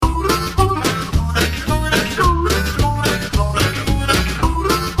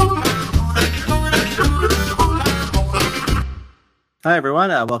Hi, everyone.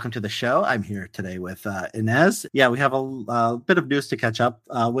 Welcome to the show. I'm here today with Inez. Yeah, we have a bit of news to catch up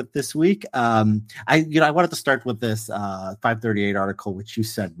with this week. I wanted to start with this 538 article, which you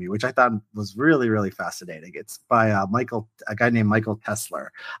sent me, which I thought was really, really fascinating. It's by a guy named Michael Tesler,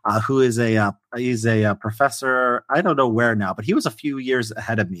 who is he's a professor. I don't know where now, but he was a few years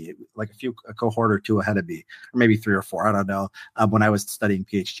ahead of me, like a cohort or two ahead of me, or maybe three or four. I don't know. When I was studying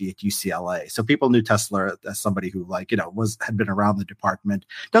PhD at UCLA, so people knew Tesler as somebody who, had been around the department,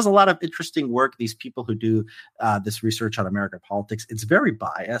 does a lot of interesting work. These people who do this research on American politics, it's very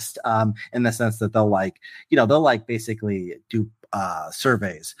biased in the sense that they'll basically do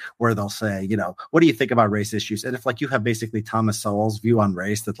surveys where they'll say, what do you think about race issues? And if you have basically Thomas Sowell's view on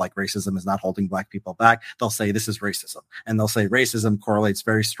race, that racism is not holding Black people back, they'll say this is racism. And they'll say racism correlates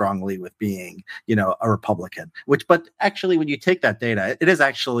very strongly with being, a Republican, but actually when you take that data,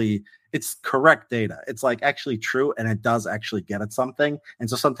 it's correct data. It's actually true, and it does actually get at something. And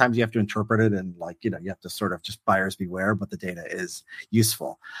so sometimes you have to interpret it, and you have to sort of just buyers beware. But the data is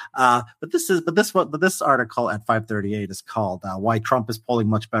useful. But this article at 538 is called "Why Trump is Polling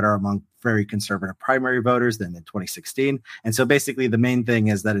Much Better Among Very Conservative Primary Voters Than in 2016." And so basically, the main thing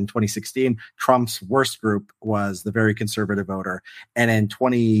is that in 2016, Trump's worst group was the very conservative voter, and in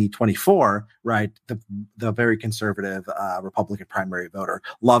 2024, right, the very conservative Republican primary voter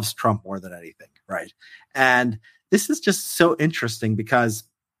loves Trump more than anything, right? And this is just so interesting because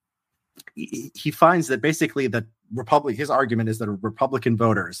he finds that basically his argument is that Republican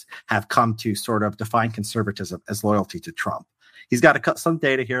voters have come to sort of define conservatism as loyalty to Trump. He's got some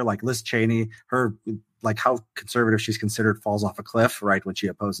data here, like Liz Cheney, her how conservative she's considered falls off a cliff, right, when she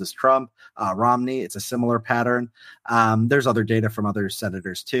opposes Trump. Romney, it's a similar pattern. There's other data from other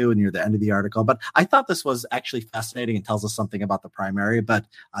senators too near the end of the article. But I thought this was actually fascinating and tells us something about the primary. But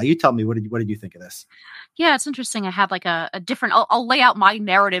you tell me, what did you think of this? Yeah, it's interesting. I had a different. I'll lay out my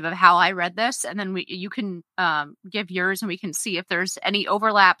narrative of how I read this, and then you can give yours, and we can see if there's any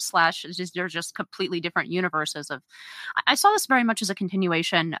overlap / they're just completely different universes of. I saw this very much as a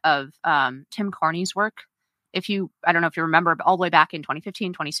continuation of Tim Carney's work. I don't know if you remember, but all the way back in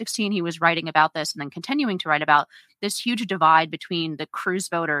 2015, 2016, he was writing about this and then continuing to write about this huge divide between the Cruz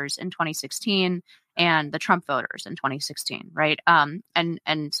voters in 2016 and the Trump voters in 2016, right?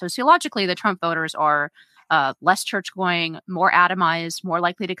 And sociologically, the Trump voters are less church-going, more atomized, more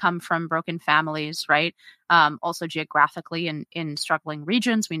likely to come from broken families, right? Also geographically in struggling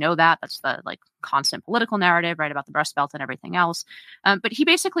regions. We know that's the constant political narrative, right, about the Rust Belt and everything else. But he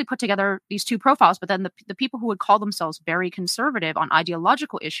basically put together these two profiles, but then the people who would call themselves very conservative on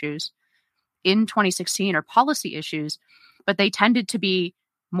ideological issues in 2016 or policy issues, but they tended to be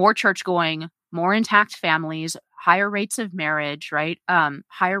more church-going, more intact families, higher rates of marriage, right?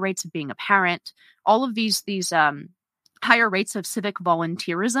 Higher rates of being a parent, all of these higher rates of civic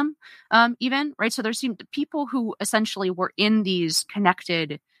volunteerism, even, right? So there seemed people who essentially were in these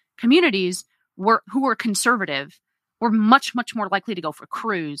connected communities who were conservative were much, much more likely to go for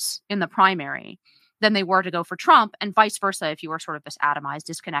Cruz in the primary than they were to go for Trump, and vice versa. If you were sort of this atomized,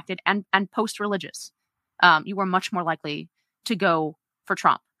 disconnected, and post-religious, you were much more likely to go for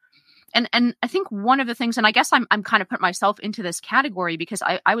Trump. And I think one of the things, and I guess I'm kind of put myself into this category because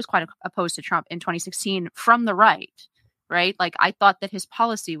I was quite opposed to Trump in 2016 from the right? I thought that his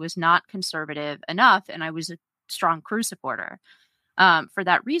policy was not conservative enough, and I was a strong Cruz supporter for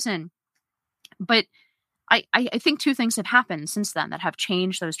that reason. But I think two things have happened since then that have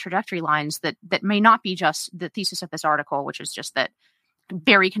changed those trajectory lines that may not be just the thesis of this article, which is just that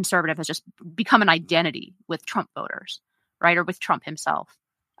very conservative has just become an identity with Trump voters, right, or with Trump himself.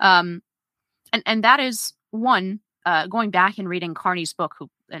 And that is one, going back and reading Carney's book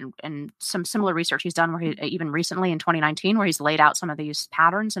and some similar research he's done where he, even recently in 2019, where he's laid out some of these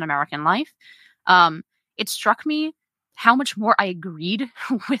patterns in American life. It struck me how much more I agreed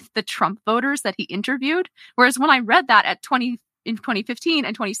with the Trump voters that he interviewed. Whereas when I read that in 2015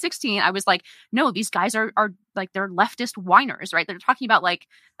 and 2016, I was like, no, these guys are they're leftist whiners, right? They're talking about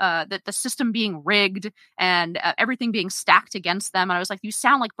the system being rigged and everything being stacked against them. And I was like, you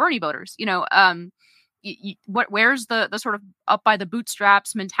sound like Bernie voters, where's the sort of up by the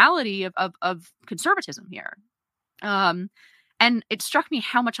bootstraps mentality of conservatism here? And it struck me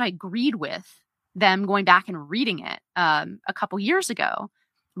how much I agreed with them going back and reading it a couple years ago,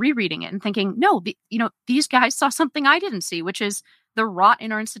 rereading it and thinking, no, these guys saw something I didn't see, which is the rot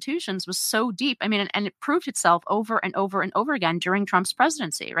in our institutions was so deep. I mean, and it proved itself over and over and over again during Trump's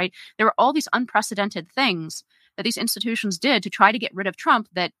presidency, right? There were all these unprecedented things that these institutions did to try to get rid of Trump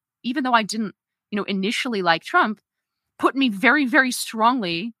that, even though I didn't, initially like Trump, put me very, very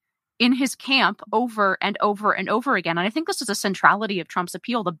strongly in his camp over and over and over again. And I think this is a centrality of Trump's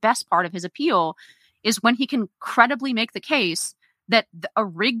appeal. The best part of his appeal is when he can credibly make the case that a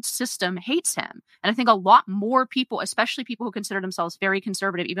rigged system hates him. And I think a lot more people, especially people who consider themselves very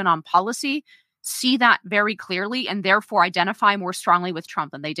conservative, even on policy, see that very clearly and therefore identify more strongly with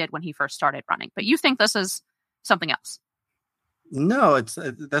Trump than they did when he first started running. But you think this is something else? No, it's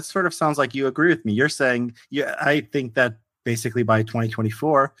that sort of sounds like you agree with me. You're saying, yeah, I think that basically by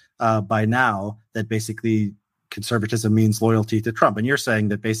 2024, by now, that basically conservatism means loyalty to Trump. And you're saying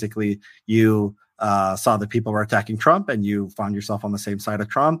that basically you saw that people were attacking Trump and you found yourself on the same side of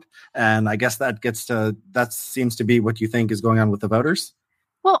Trump. And I guess that seems to be what you think is going on with the voters.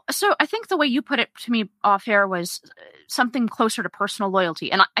 Well, so I think the way you put it to me off air was something closer to personal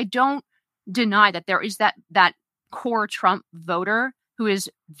loyalty. And I don't deny that there is that core Trump voter who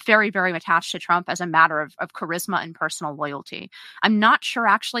is very, very attached to Trump as a matter of charisma and personal loyalty. I'm not sure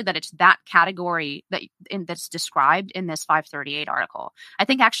actually that it's that category that's described in this 538 article. I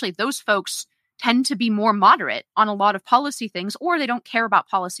think actually those folks tend to be more moderate on a lot of policy things, or they don't care about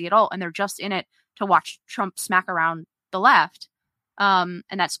policy at all and they're just in it to watch Trump smack around the left. And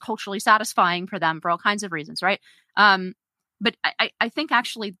that's culturally satisfying for them for all kinds of reasons, right? But I think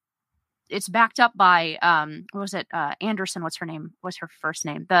actually it's backed up by what was it? Anderson, what's her first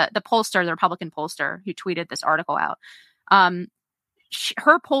name? The pollster, the Republican pollster who tweeted this article out.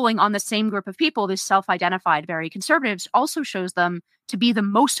 Her polling on the same group of people, these self-identified very conservatives, also shows them to be the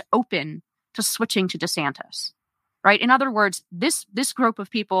most open to switching to DeSantis, right? In other words, this group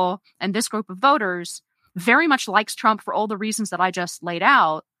of people and this group of voters very much likes Trump for all the reasons that I just laid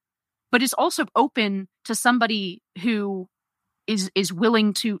out, but is also open to somebody who is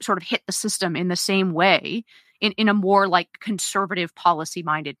willing to sort of hit the system in the same way, in a more like conservative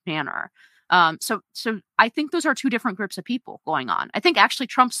policy-minded manner. So I think those are two different groups of people going on. I think actually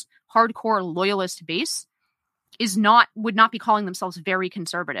Trump's hardcore loyalist base would not be calling themselves very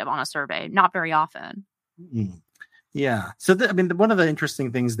conservative on a survey, not very often. Mm. Yeah. So, one of the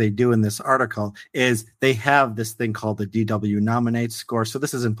interesting things they do in this article is they have this thing called the DW Nominate score. So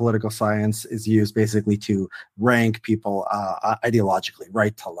this is in political science, is used basically to rank people ideologically,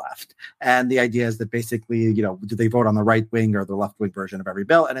 right to left. And the idea is that basically, do they vote on the right wing or the left wing version of every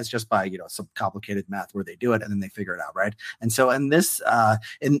bill? And it's just by, some complicated math where they do it and then they figure it out, right? And so in this,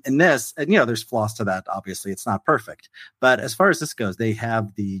 and there's flaws to that. Obviously, it's not perfect. But as far as this goes, they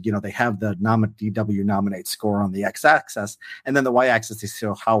have the DW Nominate score on the x-axis, and then the y-axis is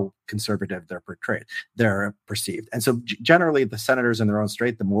show how conservative they're perceived. And so generally the senators in their own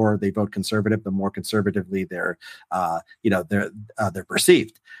state, the more they vote conservative, the more conservatively they're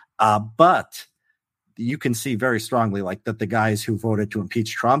perceived. But you can see very strongly like that the guys who voted to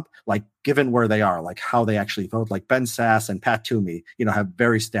impeach Trump, like given where they are, like how they actually vote, like Ben Sasse and Pat Toomey, have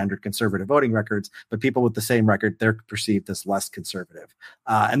very standard conservative voting records, but people with the same record, they're perceived as less conservative.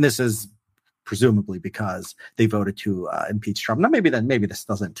 And this is presumably because they voted to impeach Trump. Now, maybe this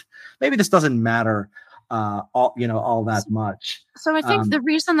doesn't matter all that much. So I think the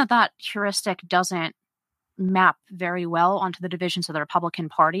reason that heuristic doesn't map very well onto the divisions of the Republican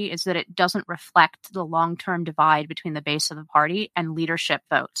Party is that it doesn't reflect the long-term divide between the base of the party and leadership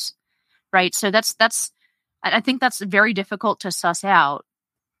votes, right? So I think that's very difficult to suss out,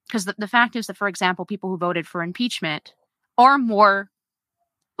 because the fact is that, for example, people who voted for impeachment are more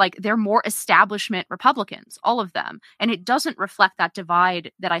they're more establishment Republicans, all of them. And it doesn't reflect that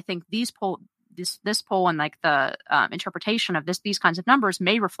divide that I think this poll and like the interpretation of these kinds of numbers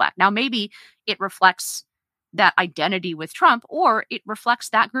may reflect. Now, maybe it reflects that identity with Trump, or it reflects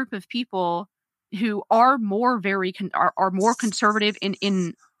that group of people who are more more conservative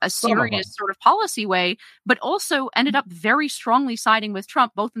in a serious sort of policy way, but also ended up very strongly siding with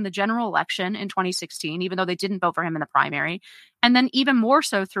Trump, both in the general election in 2016, even though they didn't vote for him in the primary, and then even more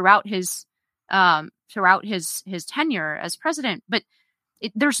so throughout his tenure as president. But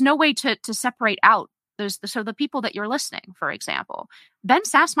there's no way to separate out so the people that you're listening, for example. Ben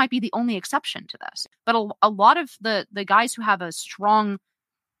Sasse might be the only exception to this, but a lot of the guys who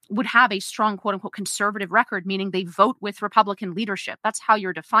would have a strong, quote unquote, conservative record, meaning they vote with Republican leadership. That's how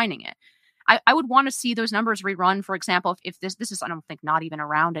you're defining it. I would want to see those numbers rerun, for example, if this is, I don't think, not even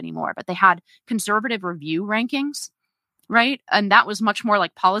around anymore, but they had conservative review rankings, right? And that was much more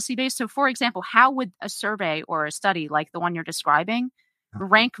like policy based. So, for example, how would a survey or a study like the one you're describing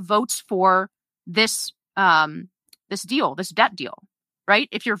rank votes for this debt deal, right?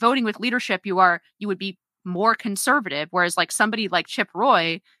 If you're voting with leadership, you would be more conservative, whereas like somebody like Chip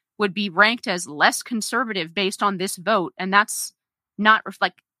Roy would be ranked as less conservative based on this vote. And that's not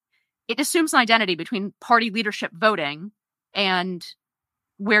it assumes an identity between party leadership voting and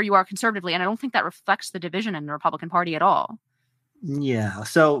where you are conservatively. And I don't think that reflects the division in the Republican Party at all. Yeah.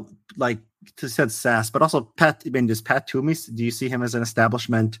 So, like, to said Sass, but also Pat. I mean, does Pat Toomey? Do you see him as an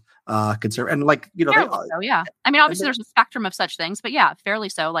establishment conservative? And like, you know, yeah. I mean, obviously, there's a spectrum of such things, but yeah, fairly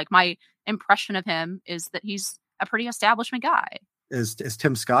so. Like, my impression of him is that he's a pretty establishment guy. Is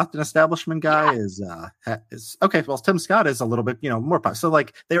Tim Scott an establishment guy? Yeah. Is okay. Well, Tim Scott is a little bit, you know, more. So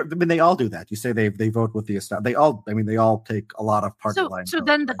like they all do that. You say they vote with the they all take a lot of party lines. So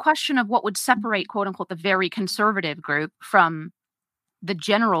then the question of what would separate, quote unquote, the very conservative group from the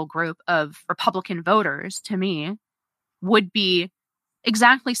general group of Republican voters, to me, would be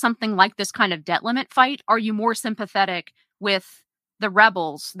exactly something like this kind of debt limit fight. Are you more sympathetic with the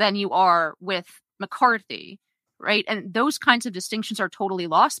rebels than you are with McCarthy? Right. And those kinds of distinctions are totally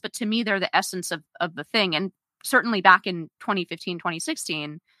lost. But to me, they're the essence of the thing. And certainly back in 2015,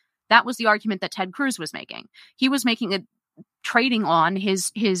 2016, that was the argument that Ted Cruz was making. He was making a trading on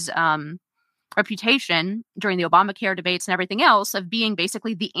his reputation during the Obamacare debates and everything else of being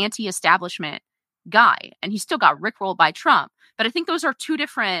basically the anti-establishment guy. And he still got rickrolled by Trump. But I think those are two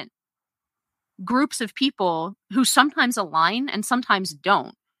different groups of people who sometimes align and sometimes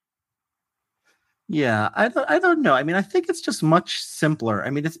don't. Yeah, I don't know. I mean, I think it's just much simpler. I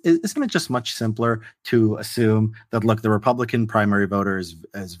mean, isn't it just much simpler to assume that, look, the Republican primary voter is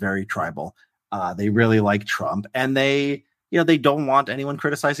very tribal. They really like Trump, and they don't want anyone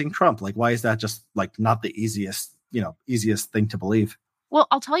criticizing Trump. Like, why is that just like not the easiest thing to believe? Well,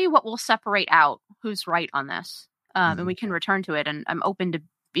 I'll tell you what will separate out who's right on this, and we can return to it. And I'm open to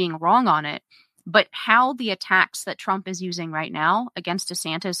being wrong on it. But how the attacks that Trump is using right now against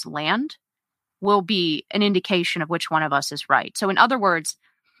DeSantis land will be an indication of which one of us is right. So in other words,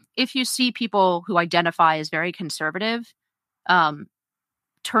 if you see people who identify as very conservative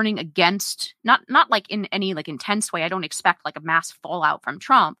turning against, not like in any like intense way, I don't expect like a mass fallout from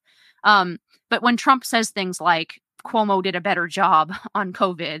Trump. But when Trump says things like Cuomo did a better job on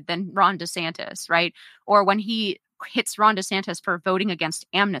COVID than Ron DeSantis, right? Or when he hits Ron DeSantis for voting against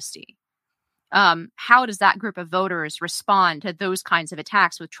amnesty, how does that group of voters respond to those kinds of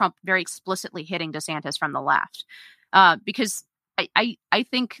attacks with Trump very explicitly hitting DeSantis from the left? Because I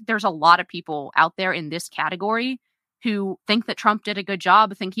think there's a lot of people out there in this category who think that Trump did a good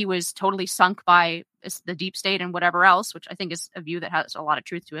job, think he was totally sunk by the deep state and whatever else, which I think is a view that has a lot of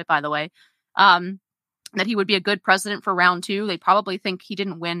truth to it, by the way, that he would be a good president for round two. They probably think he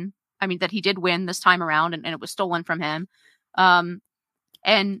didn't win. I mean, that he did win this time around and it was stolen from him.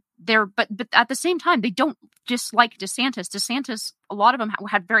 And but at the same time, they don't dislike DeSantis. DeSantis, a lot of them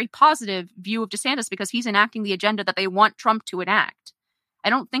had very positive view of DeSantis because he's enacting the agenda that they want Trump to enact.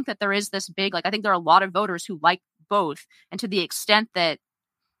 I don't think that there is this big, I think there are a lot of voters who like both. And to the extent that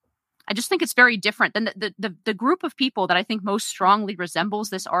I just think it's very different than the group of people that I think most strongly resembles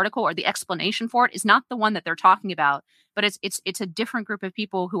this article or the explanation for it is not the one that they're talking about, but it's a different group of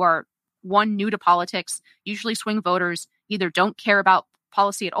people who are, one, new to politics, usually swing voters, either don't care about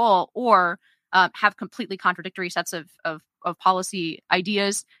policy at all or have completely contradictory sets of policy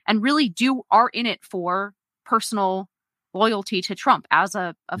ideas and really are in it for personal loyalty to Trump as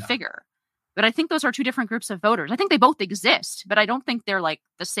a figure. But I think those are two different groups of voters. I think they both exist, but I don't think they're like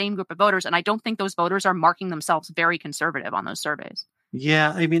the same group of voters. And I don't think those voters are marking themselves very conservative on those surveys.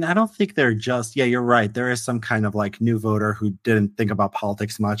 Yeah, I mean, I don't think they're just, you're right. There is some kind of like new voter who didn't think about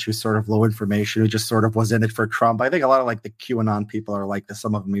politics much, who's sort of low information, who just sort of was in it for Trump. I think a lot of like the QAnon people are like this.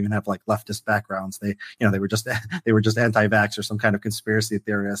 Some of them even have like leftist backgrounds. They were just anti-vax or some kind of conspiracy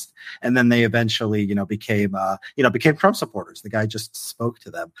theorist. And then they eventually, became Trump supporters. The guy just spoke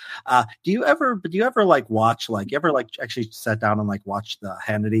to them. Do you ever like watch, like, you ever like actually sat down and like watch the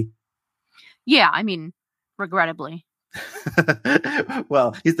Hannity? Yeah, I mean, regrettably.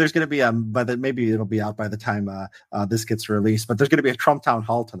 Well, there's going to be maybe it'll be out by the time this gets released, but there's going to be a Trump town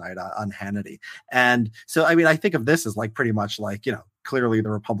hall tonight on Hannity. And so, I mean, I think of this as like pretty much like, clearly the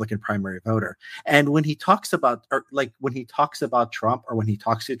Republican primary voter. And when he talks about, Trump, or when he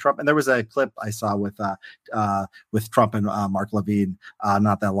talks to Trump, and there was a clip I saw with Trump and Mark Levine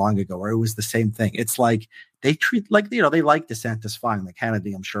not that long ago, where it was the same thing. It's like they treat they like DeSantis fine. Like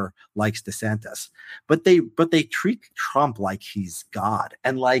Hannity, I'm sure, likes DeSantis, but they treat Trump like he's God.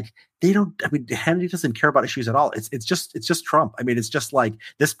 And like they don't. I mean, Hannity doesn't care about issues at all. It's just Trump. I mean, it's just like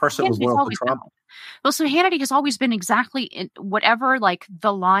this person was loyal to Trump. Well, so Hannity has always been exactly in whatever like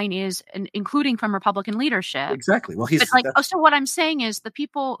the line is, including from Republican leadership. Exactly. Well, so what I'm saying is the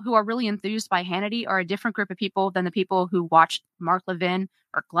people who are really enthused by Hannity are a different group of people than the people who watched Mark Levin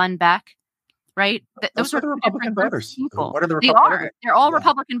or Glenn Beck. Right? Those are the Republican voters. People. What are the Republican voters? They're all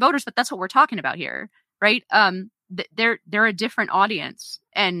Republican voters, but that's what we're talking about here, right? they're a different audience.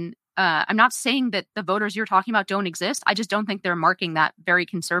 And I'm not saying that the voters you're talking about don't exist. I just don't think they're marking that very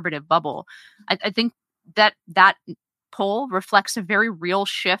conservative bubble. I think that poll reflects a very real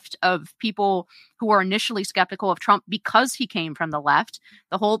shift of people who are initially skeptical of Trump because he came from the left.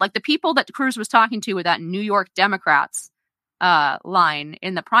 The whole, like the people that Cruz was talking to with that New York Democrats line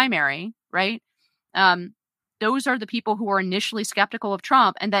in the primary, right? Those are the people who were initially skeptical of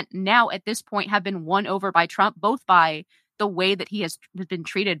Trump and that now at this point have been won over by Trump, both by the way that he has been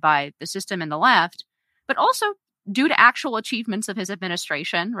treated by the system and the left, but also due to actual achievements of his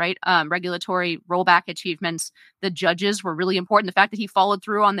administration, right? Regulatory rollback achievements. The judges were really important. The fact that he followed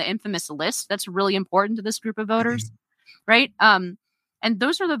through on the infamous list, that's really important to this group of voters, right? And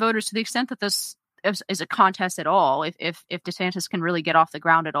those are the voters, to the extent that this is a contest at all, if DeSantis can really get off the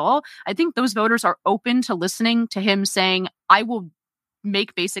ground at all, I think those voters are open to listening to him saying, I will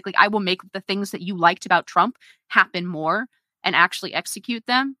make the things that you liked about Trump happen more and actually execute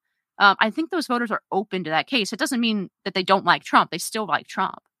them. I think those voters are open to that case. It doesn't mean that they don't like Trump. They still like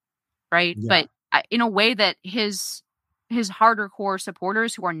Trump, right? Yeah. But in a way that his harder core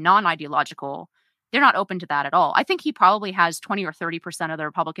supporters who are non-ideological, they're not open to that at all. I think he probably has 20 or 30% of the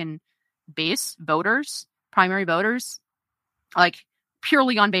Republican base voters, primary voters, like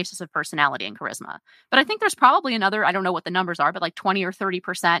purely on basis of personality and charisma. But I think there's probably another, I don't know what the numbers are, but like 20 or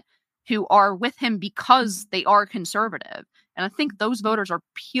 30% who are with him because they are conservative. And I think those voters are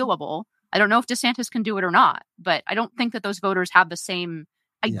peelable. I don't know if DeSantis can do it or not, but I don't think that those voters have the same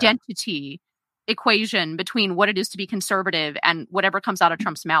identity equation between what it is to be conservative and whatever comes out of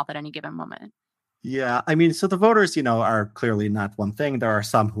Trump's mouth at any given moment. Yeah, I mean, so the voters, are clearly not one thing. There are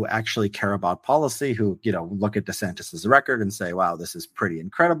some who actually care about policy, who, look at DeSantis's record and say, wow, this is pretty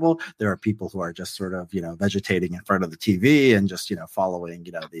incredible. There are people who are just sort of, vegetating in front of the TV and just, following,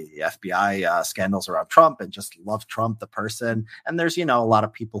 the FBI scandals around Trump and just love Trump, the person. And there's, a lot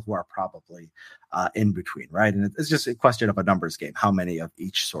of people who are probably in between, right? And it's just a question of a numbers game. How many of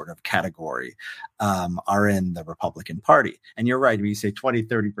each sort of category are in the Republican Party? And you're right. When you say 20,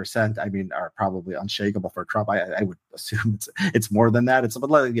 30%, I mean, are probably unshakable for Trump. I would assume it's more than that. It's,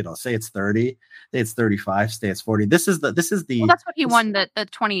 say it's 30, say it's 35, say it's 40. This is the, well, that's what he won the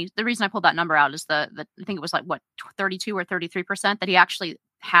 20. The reason I pulled that number out is the I think it was like 32 or 33% that he actually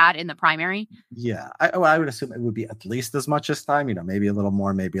had in the primary. Yeah, I would assume it would be at least as much as time, maybe a little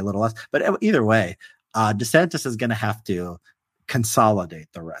more, maybe a little less. But either way, DeSantis is going to have to consolidate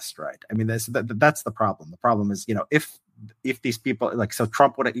the rest, right? I mean, that's the problem. The problem is, if these people, like, so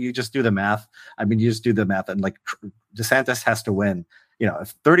Trump, you just do the math. I mean, you just do the math and like DeSantis has to win.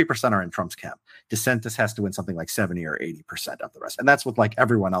 If 30% are in Trump's camp, DeSantis has to win something like 70 or 80% of the rest. And that's with like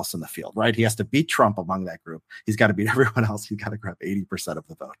everyone else in the field, right? He has to beat Trump among that group. He's got to beat everyone else. He's got to grab 80% of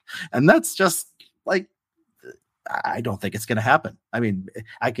the vote. And that's just like, I don't think it's going to happen. I mean,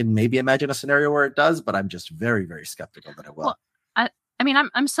 I can maybe imagine a scenario where it does, but I'm just very, very skeptical that it will. Well, I mean,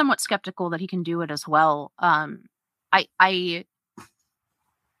 I'm somewhat skeptical that he can do it as well. I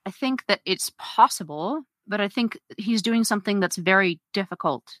think that it's possible, but I think he's doing something that's very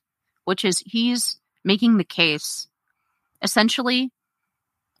difficult, which is he's making the case essentially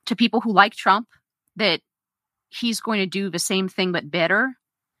to people who like Trump that he's going to do the same thing but better.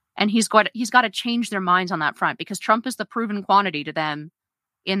 And he's got to change their minds on that front because Trump is the proven quantity to them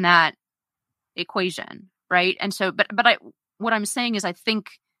in that equation, right? And so, what I'm saying is I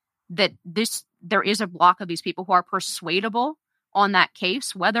think that there is a block of these people who are persuadable on that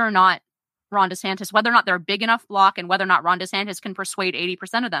case, whether or not Ron DeSantis, whether or not they're a big enough block and whether or not Ron DeSantis can persuade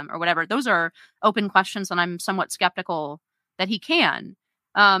 80% of them or whatever. Those are open questions, and I'm somewhat skeptical that he can.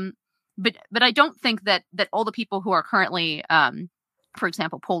 But I don't think that all the people who are currently, for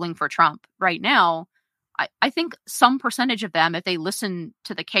example, polling for Trump right now, I think some percentage of them, if they listen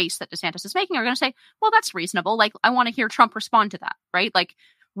to the case that DeSantis is making, are going to say, well, that's reasonable. Like, I want to hear Trump respond to that, right? Like,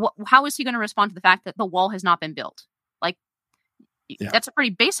 how is he going to respond to the fact that the wall has not been built? Like, that's a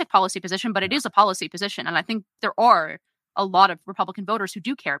pretty basic policy position, but it is a policy position. And I think there are a lot of Republican voters who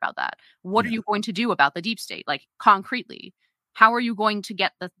do care about that. What are you going to do about the deep state? Like, concretely, how are you going to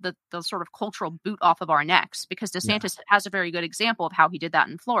get the sort of cultural boot off of our necks? Because DeSantis has a very good example of how he did that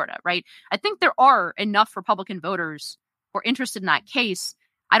in Florida, right? I think there are enough Republican voters who are interested in that case.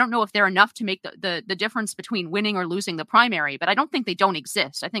 I don't know if they're enough to make the difference between winning or losing the primary, but I don't think they don't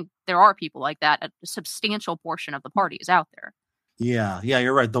exist. I think there are people like that. A substantial portion of the party is out there. Yeah,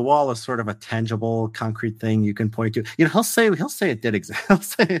 you're right. The wall is sort of a tangible, concrete thing you can point to. He'll say it did exist. He'll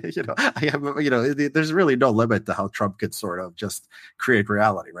say, there's really no limit to how Trump could sort of just create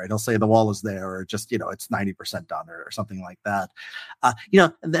reality, right? He'll say the wall is there, or just it's 90% done, or something like that.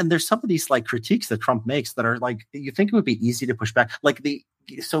 And then there's some of these like critiques that Trump makes that are like you think it would be easy to push back,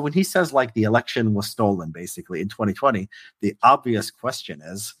 so when he says like the election was stolen basically in 2020, the obvious question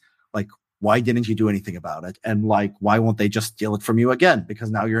is like, why didn't you do anything about it? And like, why won't they just steal it from you again?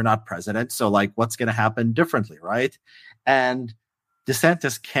 Because now you're not president. So like, what's going to happen differently, right? And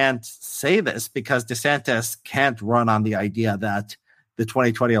DeSantis can't say this because DeSantis can't run on the idea that the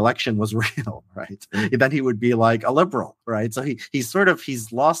 2020 election was real, right? Then he would be like a liberal, right? So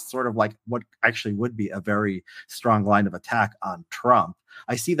he's lost sort of like what actually would be a very strong line of attack on Trump.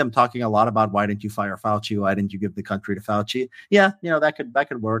 I see them talking a lot about why didn't you fire Fauci? Why didn't you give the country to Fauci? Yeah, that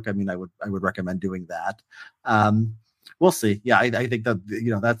could work. I mean, I would recommend doing that. We'll see. Yeah, I think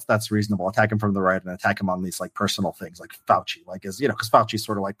that that's reasonable. Attack him from the right and attack him on these like personal things like Fauci, like because Fauci's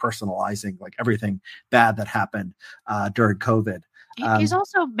sort of like personalizing like everything bad that happened during COVID. He's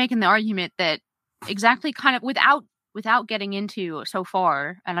also making the argument that exactly kind of without getting into so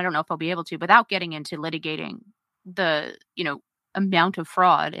far, and I don't know if he'll be able to, without getting into litigating the amount of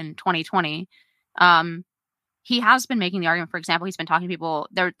fraud in 2020. He has been making the argument, for example, he's been talking to people.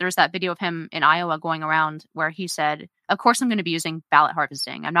 There's that video of him in Iowa going around where he said, of course I'm going to be using ballot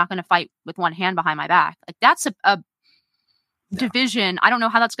harvesting. I'm not going to fight with one hand behind my back. Like that's a division. I don't know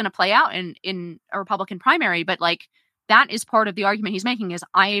how that's going to play out in a Republican primary, but like that is part of the argument he's making is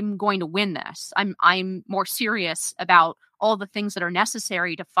I'm going to win this. I'm more serious about all the things that are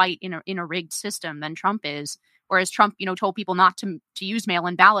necessary to fight in a rigged system than Trump is. Whereas Trump, told people not to use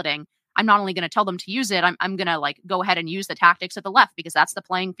mail-in balloting. I'm not only going to tell them to use it, I'm going to like go ahead and use the tactics of the left because that's the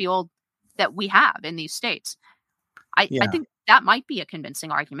playing field that we have in these states. I think that might be a convincing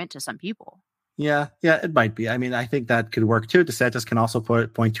argument to some people. Yeah, it might be. I mean, I think that could work too. DeSantis can also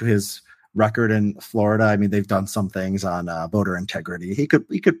point to his record in Florida. I mean, they've done some things on voter integrity. He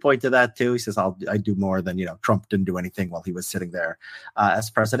could point to that too. He says, I do more than, Trump didn't do anything while he was sitting there as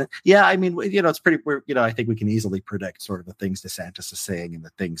president. Yeah. I mean, it's pretty, I think we can easily predict sort of the things DeSantis is saying and the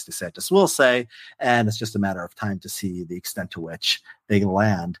things DeSantis will say. And it's just a matter of time to see the extent to which they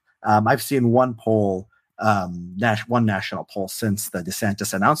land. I've seen one poll, one national poll since the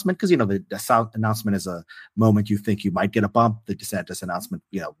DeSantis announcement, because the announcement is a moment you think you might get a bump. The DeSantis announcement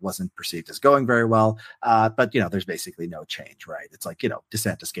wasn't perceived as going very well, but there's basically no change, right? It's like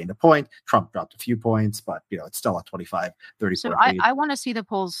DeSantis gained a point, Trump dropped a few points, but it's still a 25-30 so I want to see the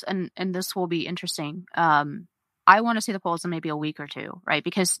polls, and this will be interesting. I want to see the polls in maybe a week or two, right?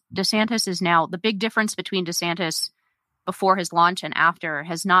 Because DeSantis is now, the big difference between DeSantis before his launch and after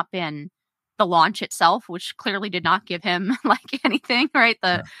has not been the launch itself, which clearly did not give him like anything, right?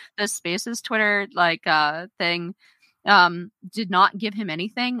 The Spaces Twitter thing did not give him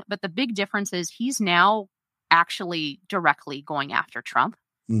anything. But the big difference is he's now actually directly going after Trump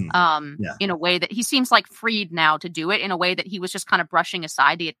in a way that he seems like freed now to do it in a way that he was just kind of brushing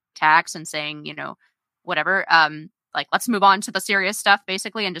aside the attacks and saying, whatever, like let's move on to the serious stuff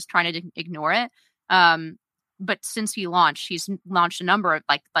basically and just trying to ignore it. But since he's launched a number of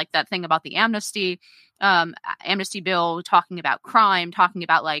like that thing about the amnesty bill, talking about crime, talking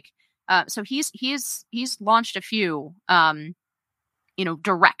about so he's launched a few,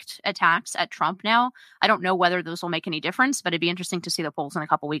 direct attacks at Trump now. I don't know whether those will make any difference, but it'd be interesting to see the polls in a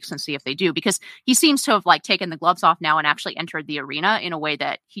couple weeks and see if they do, because he seems to have taken the gloves off now and actually entered the arena in a way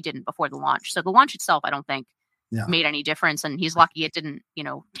that he didn't before the launch. So the launch itself, I don't think made any difference, and he's lucky it didn't,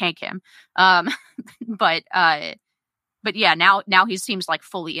 tank him. But yeah, now he seems like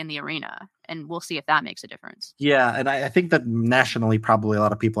fully in the arena, and we'll see if that makes a difference. Yeah, and I think that nationally, probably a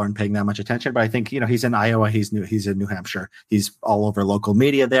lot of people aren't paying that much attention, but I think he's in Iowa, he's in New Hampshire, he's all over local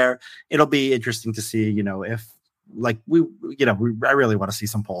media there. It'll be interesting to see, if I really want to see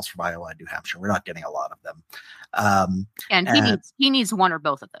some polls from Iowa and New Hampshire. We're not getting a lot of them. And he needs one or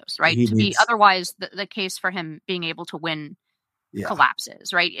both of those, right? Otherwise the case for him being able to win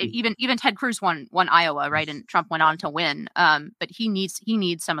collapses, right? Even Ted Cruz won Iowa, right? And Trump went on to win. But he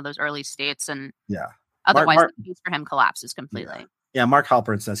needs some of those early states, and otherwise the case for him collapses completely. Yeah, Mark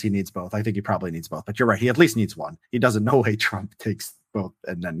Halperin says he needs both. I think he probably needs both, but you're right. He at least needs one. He doesn't know way Trump takes both,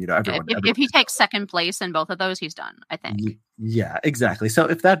 and then everyone. If he takes second place in both of those, he's done, I think. Yeah, exactly. So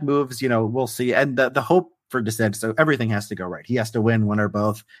if that moves, we'll see. And the hope for DeSantis, so everything has to go right. He has to win one or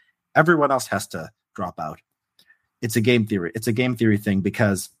both. Everyone else has to drop out. It's a game theory. It's a game theory thing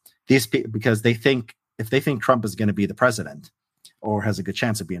because they think if they think Trump is going to be the president or has a good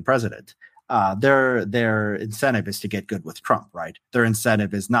chance of being president, their incentive is to get good with Trump, right? Their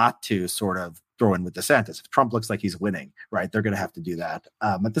incentive is not to sort of throw in with DeSantis. If Trump looks like he's winning, right, they're going to have to do that.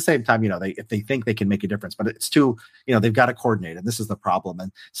 At the same time, if they think they can make a difference, but it's too, they've got to coordinate, and this is the problem.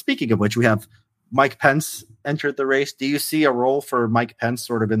 And speaking of which, we have Mike Pence entered the race. Do you see a role for Mike Pence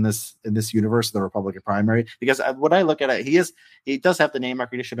sort of in this universe of the Republican primary? Because when I look at it, he does have the name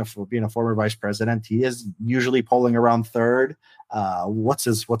recognition of being a former vice president. He is usually polling around third. What's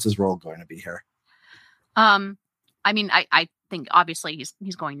his role going to be here? I mean, I think obviously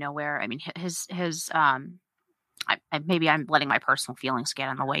he's going nowhere. I mean, maybe I'm letting my personal feelings get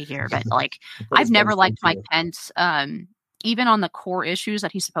in the way here, but like I've never liked Mike Pence. Even on the core issues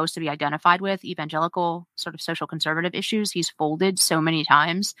that he's supposed to be identified with, evangelical sort of social conservative issues, he's folded so many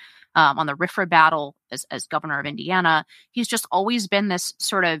times. On the RFRA battle as governor of Indiana, he's just always been this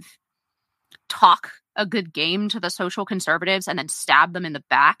sort of talk a good game to the social conservatives and then stab them in the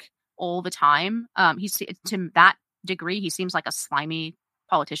back all the time. He's to that degree, he seems like a slimy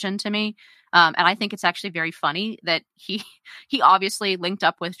politician to me. And I think it's actually very funny that he obviously linked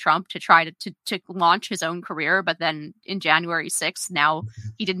up with Trump to try to launch his own career. But then in January 6th, now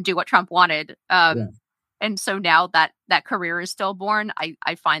he didn't do what Trump wanted. And so now that career is stillborn,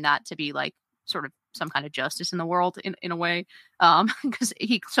 I find that to be like sort of some kind of justice in the world in a way, because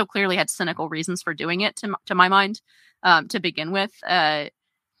he so clearly had cynical reasons for doing it to my mind, to begin with.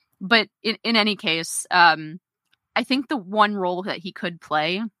 But in any case, I think the one role that he could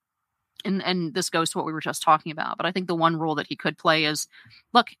play, and this goes to what we were just talking about, but I think the one role that he could play is,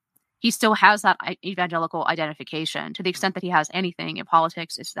 look, he still has that evangelical identification. To the extent that he has anything in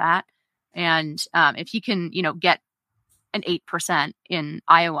politics, it's that. And if he can, get an 8% in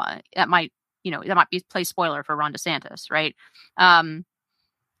Iowa, that might be play spoiler for Ron DeSantis, right? And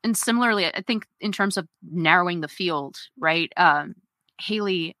similarly, I think in terms of narrowing the field, right?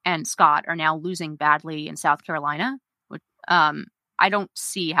 Haley and Scott are now losing badly in South Carolina. Which, I don't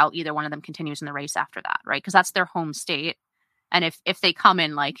see how either one of them continues in the race after that, right? Because that's their home state. And if they come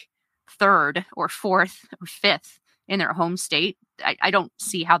in like third or fourth or fifth in their home state, I don't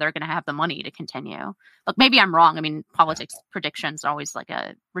see how they're going to have the money to continue. Look, maybe I'm wrong. I mean, politics predictions are always like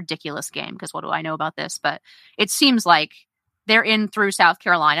a ridiculous game because what do I know about this? But it seems like they're in through South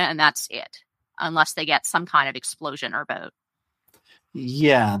Carolina and that's it, unless they get some kind of explosion or vote.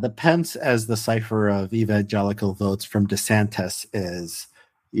 Yeah, the Pence as the cipher of evangelical votes from DeSantis is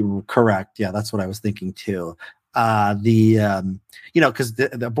correct. Yeah, that's what I was thinking too. Because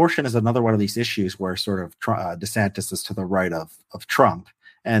the abortion is another one of these issues where sort of DeSantis is to the right of Trump.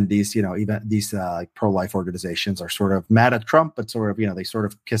 And these, these pro-life organizations are sort of mad at Trump, but sort of, they sort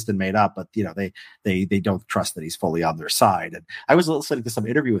of kissed and made up, but, they don't trust that he's fully on their side. And I was listening to some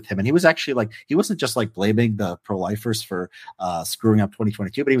interview with him, and he was actually like, he wasn't just like blaming the pro-lifers for screwing up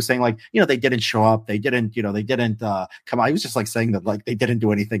 2022, but he was saying like, they didn't show up. They didn't come out. He was just like saying that like they didn't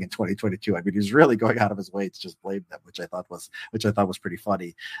do anything in 2022. I mean, he was really going out of his way to just blame them, which I thought was pretty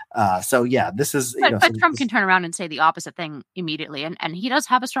funny. So yeah, this is, but Trump can turn around and say the opposite thing immediately. And he does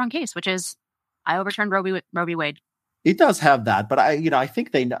have a strong case, which is I overturned Roe v. Wade. He does have that, but I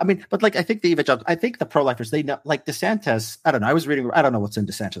think they know. I mean, but like I think the pro-lifers, they know, like DeSantis. I don't know. I don't know what's in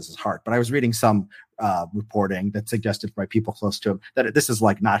DeSantis's heart, but I was reading some reporting that suggested by people close to him that this is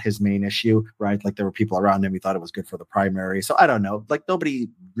like not his main issue, right? Like there were people around him who thought it was good for the primary. So I don't know. Like nobody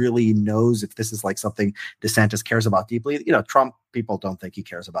really knows if this is like something DeSantis cares about deeply. Trump people don't think he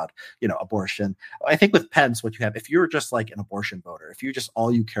cares about, abortion. I think with Pence, what you have, if you're just like an abortion voter, if you just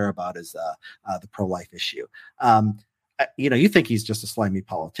all you care about is the pro-life issue, you think he's just a slimy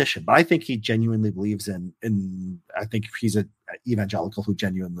politician, but I think he genuinely believes in I think he's an evangelical who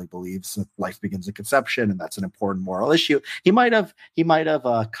genuinely believes that life begins at conception, and that's an important moral issue. He might have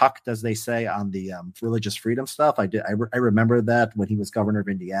cucked, as they say, on the religious freedom stuff. I remember that when he was governor of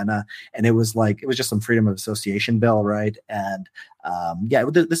Indiana, and it was just some freedom of association bill, right? And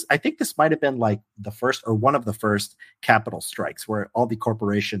I think this might have been like the first or one of the first capital strikes where all the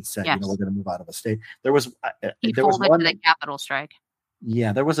corporations said, yes, we're going to move out of a state. There was one to the capital strike.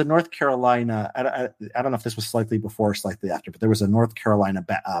 Yeah, there was a North Carolina. I don't know if this was slightly before or slightly after, but there was a North Carolina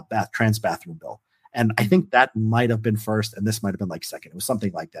trans bathroom bill, and I think that might have been first, and this might have been like second. It was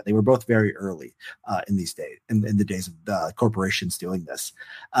something like that. They were both very early in these days, in the days of the corporations doing this.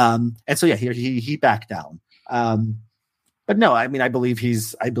 And so yeah, he backed down. But no, I mean, I believe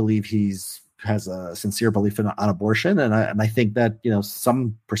he's has a sincere belief on abortion, and I think that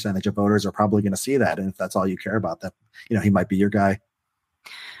some percentage of voters are probably going to see that, and if that's all you care about, that he might be your guy.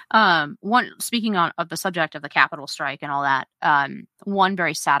 One speaking of the subject of the Capitol strike and all that, one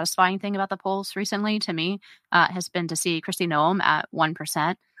very satisfying thing about the polls recently to me has been to see Kristi Noem at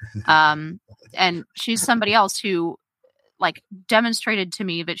 1%. And she's somebody else who like demonstrated to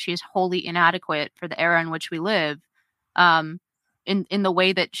me that she's wholly inadequate for the era in which we live. In the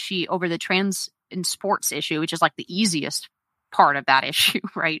way that she over the trans in sports issue, which is like the easiest part of that issue,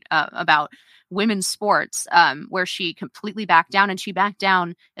 right? About women's sports, where she completely backed down, and she backed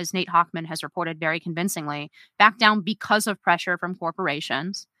down, as Nate Hochman has reported very convincingly, backed down because of pressure from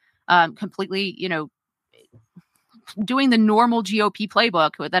corporations, completely, doing the normal GOP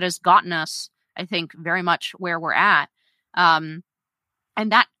playbook that has gotten us, I think, very much where we're at. And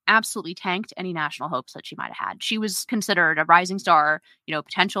that absolutely tanked any national hopes that she might have had. She was considered a rising star,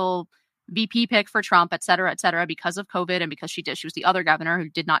 potential VP pick for Trump, et cetera, because of COVID and because she was the other governor who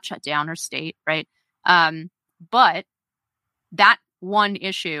did not shut down her state, right? But that one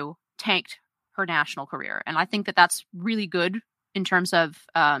issue tanked her national career. And I think that that's really good in terms of,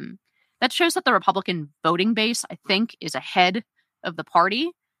 that shows that the Republican voting base, I think, is ahead of the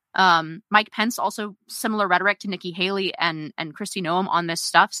party. Mike Pence also similar rhetoric to Nikki Haley and Kristi Noem on this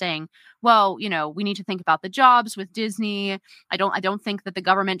stuff, saying, well, we need to think about the jobs with Disney. I don't think that the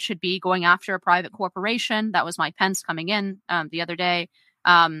government should be going after a private corporation. That was Mike Pence coming in the other day.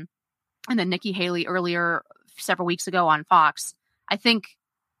 And then Nikki Haley earlier several weeks ago on Fox. I think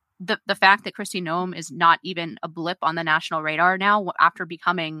the fact that Kristi Noem is not even a blip on the national radar now after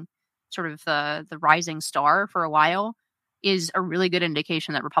becoming sort of the rising star for a while is a really good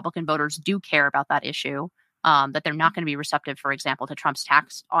indication that Republican voters do care about that issue, that they're not going to be receptive, for example, to Trump's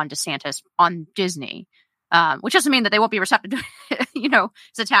tax on DeSantis on Disney, which doesn't mean that they won't be receptive to,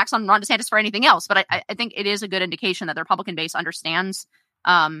 it's a tax on Ron DeSantis for anything else. But I think it is a good indication that the Republican base understands,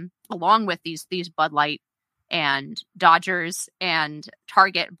 along with these Bud Light and Dodgers and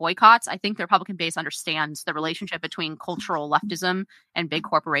Target boycotts. I think the Republican base understands the relationship between cultural leftism and big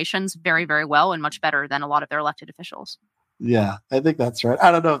corporations very, very well, and much better than a lot of their elected officials. Yeah, I think that's right.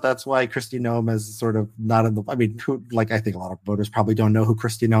 I don't know if that's why Kristi Noem is sort of not in the. I mean, I think a lot of voters probably don't know who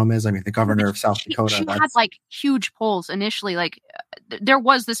Kristi Noem is. I mean, the governor of South Dakota. She had like huge polls initially. Like there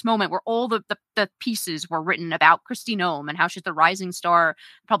was this moment where all the pieces were written about Kristi Noem and how she's the rising star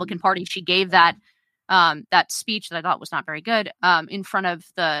Republican Party. She gave that speech that I thought was not very good in front of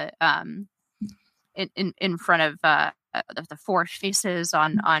the in front of the Four Faces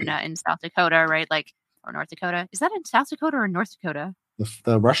on in South Dakota, right? Like. Or North Dakota. Is that in South Dakota or North Dakota?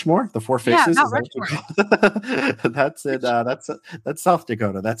 The Rushmore, the Four Faces. Yeah, Rushmore. That's it. That's South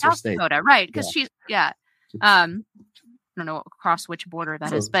Dakota. That's her state. South Dakota, right? Because she's I don't know across which border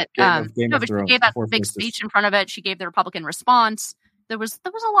that is, but she gave that big speech in front of it. She gave the Republican response. There was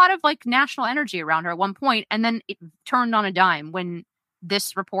a lot of like national energy around her at one point, and then it turned on a dime when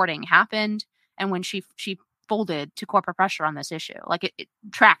this reporting happened, and when she folded to corporate pressure on this issue. Like it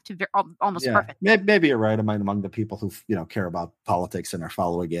tracked to almost perfect. Maybe you're right. Among the people who care about politics and are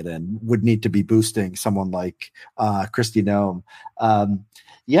following it and would need to be boosting someone like Kristi Noem.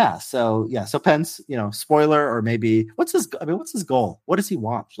 So Pence, spoiler, or maybe what's his goal? What does he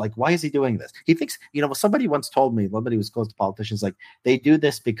want? Like, why is he doing this? He thinks, somebody once told me, somebody who's close to politicians, like they do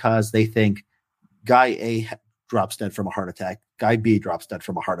this because they think guy A drops dead from a heart attack. Guy B drops dead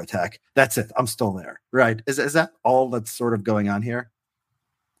from a heart attack. That's it. I'm still there. Right. Is that all that's sort of going on here?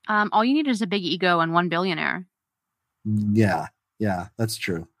 All you need is a big ego and one billionaire. Yeah, that's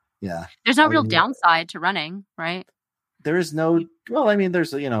true. Yeah. There's no real downside to running, right? There is no, well, I mean,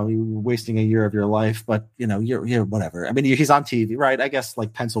 there's, you're wasting a year of your life, but you're whatever. I mean, he's on TV, right? I guess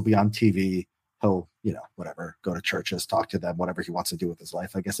like Pence will be on TV. He'll, whatever, go to churches, talk to them, whatever he wants to do with his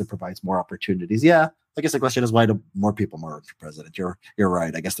life. I guess it provides more opportunities. Yeah. I guess the question is, why do more people run for president? You're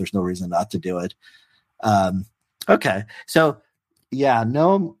right. I guess there's no reason not to do it. Okay. So yeah,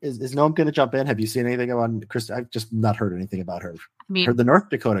 Noem is Noem going to jump in? Have you seen anything about Chris? I've just not heard anything about her. I mean, the North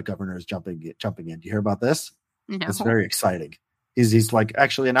Dakota governor is jumping in. Do you hear about this? No. It's very exciting. He's like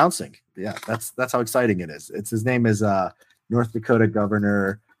actually announcing. Yeah, that's how exciting it is. His name is North Dakota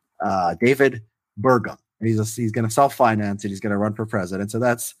Governor David Burgum. He's going to self-finance and he's going to run for president. So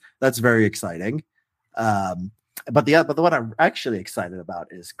that's very exciting. But the one I'm actually excited about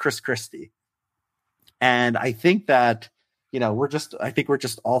is Chris Christie. And I think that, we're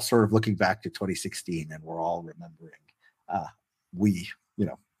just all sort of looking back to 2016 and we're all remembering,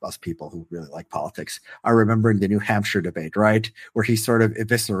 us people who really like politics are remembering the New Hampshire debate, right? Where he sort of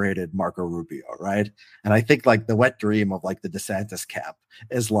eviscerated Marco Rubio, right? And I think like the wet dream of like the DeSantis cap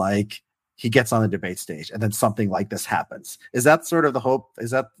is like, he gets on the debate stage and then something like this happens. Is that sort of the hope?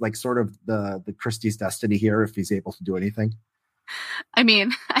 Is that like sort of the Christie's destiny here if he's able to do anything? I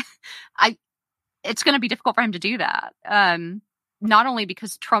mean, I it's going to be difficult for him to do that. Not only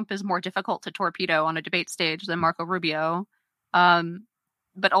because Trump is more difficult to torpedo on a debate stage than Marco Rubio,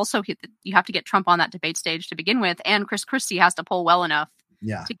 but also you have to get Trump on that debate stage to begin with, and Chris Christie has to poll well enough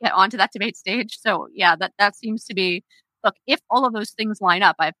to get onto that debate stage. So yeah, that seems to be. Look, if all of those things line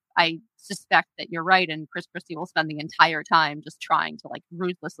up, I suspect that you're right, and Chris Christie will spend the entire time just trying to like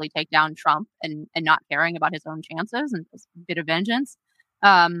ruthlessly take down Trump and not caring about his own chances and just a bit of vengeance.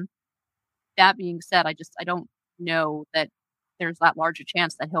 That being said, I don't know that there's that large a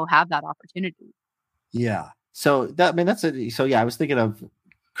chance that he'll have that opportunity. Yeah. So that's it. So yeah, I was thinking of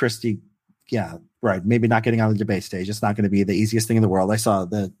Christie. Yeah, right. Maybe not getting on the debate stage. It's not going to be the easiest thing in the world. I saw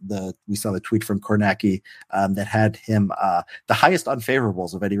we saw the tweet from Kornacki that had him the highest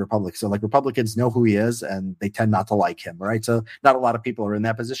unfavorables of any Republican. So like Republicans know who he is and they tend not to like him, right? So not a lot of people are in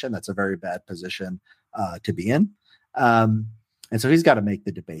that position. That's a very bad position to be in. And so he's got to make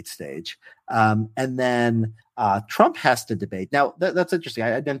the debate stage. And then Trump has to debate. Now, that's interesting.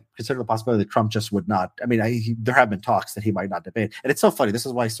 I didn't consider the possibility that Trump just would not. I mean, there have been talks that he might not debate. And it's so funny. This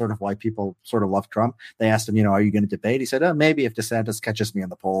is why people sort of love Trump. They asked him, are you going to debate? He said, maybe if DeSantis catches me in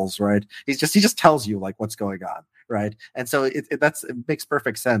the polls, right? He just tells you like what's going on, right? And so it makes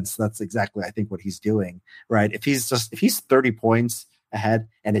perfect sense. That's exactly, I think, what he's doing, right? If he's 30 points ahead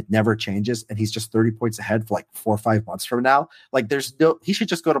and it never changes and he's just 30 points ahead for like 4 or 5 months from now, like he should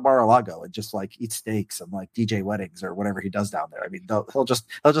just go to Mar-a-Lago and just like eat steaks and like DJ weddings or whatever he does down there. I mean, he'll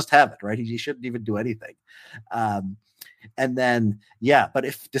just have it, right? He shouldn't even do anything. And then, but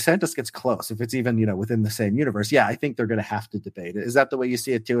if DeSantis gets close, if it's even, within the same universe, I think they're going to have to debate it. Is that the way you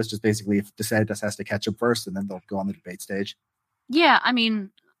see it too? It's just basically if DeSantis has to catch him first and then they'll go on the debate stage. Yeah. I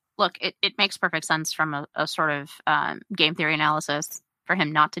mean, look, it makes perfect sense from a sort of game theory analysis for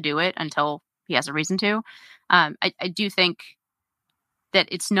him not to do it until he has a reason to. I do think that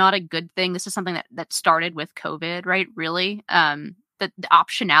it's not a good thing. This is something that started with COVID, right? Really, the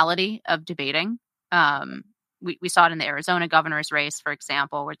optionality of debating. We saw it in the Arizona governor's race, for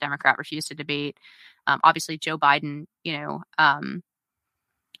example, where Democrat refused to debate. Obviously, Joe Biden,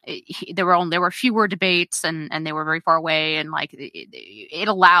 there were fewer debates and they were very far away, and like it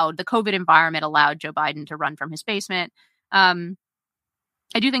allowed the COVID environment allowed Joe Biden to run from his basement.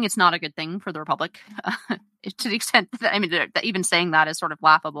 I do think it's not a good thing for the Republic, to the extent that even saying that is sort of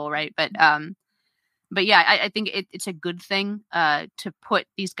laughable, right? But yeah, I think it's a good thing to put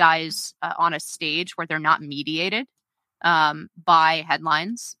these guys on a stage where they're not mediated by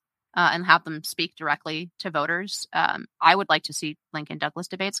headlines. And have them speak directly to voters. I would like to see Lincoln Douglas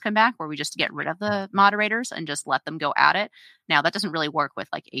debates come back where we just get rid of the moderators and just let them go at it. Now, that doesn't really work with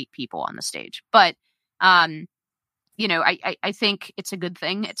like 8 people on the stage. But, I think it's a good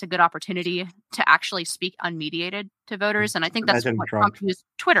thing. It's a good opportunity to actually speak unmediated to voters. And I think that's what Trump used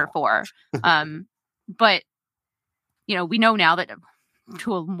Twitter for. But, we know now that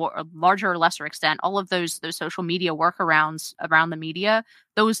to a larger or lesser extent, all of those social media workarounds around the media,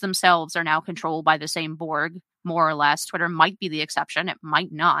 those themselves are now controlled by the same Borg, more or less. Twitter might be the exception. It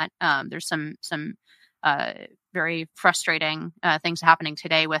might not. There's some very frustrating things happening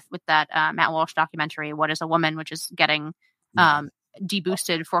today with that Matt Walsh documentary, What is a Woman, which is getting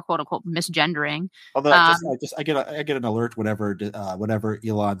deboosted for quote unquote misgendering. Although I get an alert whenever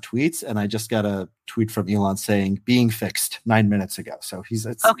Elon tweets, and I just got a tweet from Elon saying being fixed 9 minutes ago. So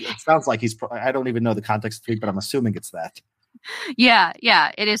it sounds like I don't even know the context of the tweet, but I'm assuming it's that. Yeah,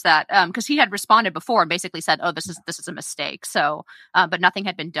 it is that because he had responded before and basically said, "Oh, this is a mistake." So, but nothing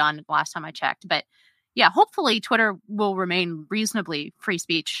had been done last time I checked. But yeah, hopefully Twitter will remain reasonably free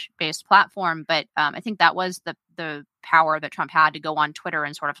speech based platform. But I think that was the power that Trump had to go on Twitter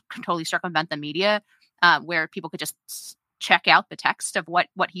and sort of totally circumvent the media, where people could just check out the text of what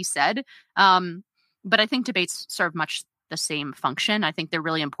he said. But I think debates serve much the same function. I think they're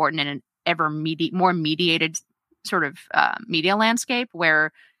really important in an ever more mediated sort of media landscape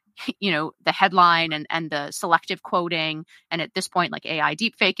where the headline and the selective quoting and at this point like AI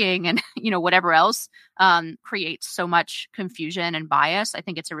deepfaking and whatever else creates so much confusion and bias. I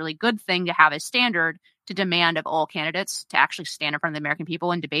think it's a really good thing to have a standard to demand of all candidates to actually stand in front of the American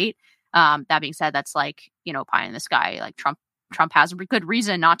people and debate. That being said, that's like pie in the sky. Like Trump has a good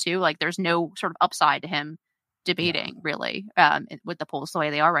reason not to. Like there's no sort of upside to him debating really with the polls the way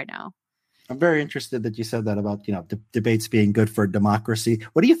they are right now. I'm very interested that you said that about debates being good for democracy.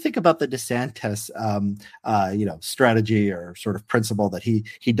 What do you think about the DeSantis strategy or sort of principle that he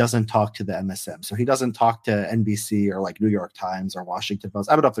doesn't talk to the MSM, so he doesn't talk to NBC or like New York Times or Washington Post?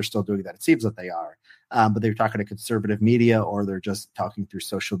 I don't know if they're still doing that. It seems that they are, but they're talking to conservative media or they're just talking through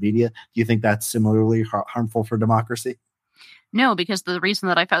social media. Do you think that's similarly harmful for democracy? No, because the reason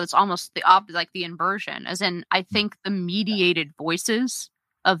that I felt it's almost like the inversion, as in I think the mediated voices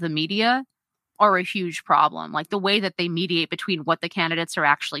of the media are a huge problem. Like the way that they mediate between what the candidates are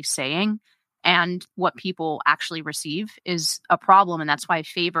actually saying and what people actually receive is a problem. And that's why I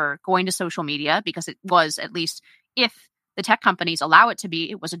favor going to social media, because it was, at least if the tech companies allow it to be,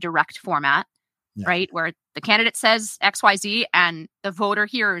 it was a direct format, right? Where the candidate says XYZ and the voter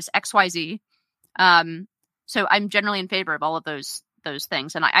hears XYZ. So I'm generally in favor of all of those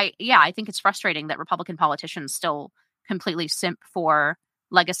things. And I think it's frustrating that Republican politicians still completely simp for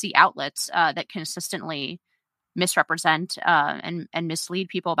legacy outlets that consistently misrepresent and mislead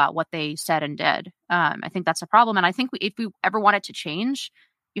people about what they said and did. I think that's a problem. And I think if we ever want it to change,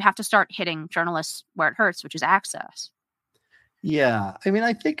 you have to start hitting journalists where it hurts, which is access. Yeah. I mean,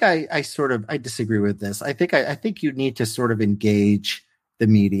 I think I disagree with this. I think you need to sort of engage the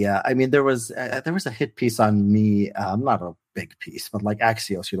media. I mean, there was a hit piece on me, not a big piece, but like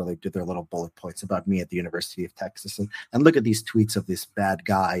Axios, they did their little bullet points about me at the University of Texas, and look at these tweets of this bad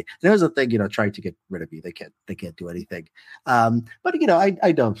guy. And it was a thing, trying to get rid of me. They can't do anything. But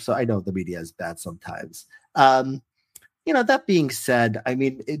I know the media is bad sometimes. That being said, I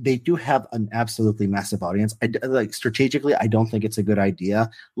mean, they do have an absolutely massive audience. Strategically, I don't think it's a good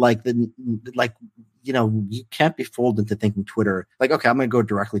idea. You can't be fooled into thinking Twitter, like, okay, I'm going to go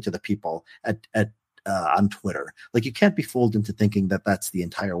directly to the people on Twitter. Like, you can't be fooled into thinking that that's the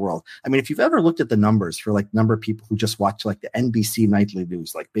entire world. I mean, if you've ever looked at the numbers for like number of people who just watch like the NBC nightly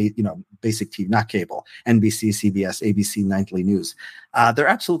news, like basic TV, not cable, NBC, CBS, ABC nightly news, they're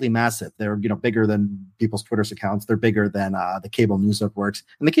absolutely massive. They're bigger than people's Twitter's accounts. They're bigger than the cable news networks.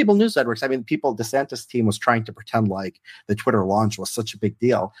 And the cable news networks, I mean, DeSantis team was trying to pretend like the Twitter launch was such a big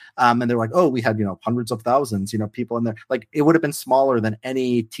deal, and they're like, oh, we had hundreds of thousands people in there. Like, it would have been smaller than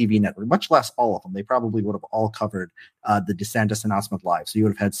any TV network, much less all of them. They probably would have all covered the DeSantis announcement live. So you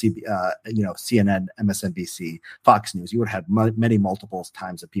would have had CNN, MSNBC, Fox News. You would have had many multiples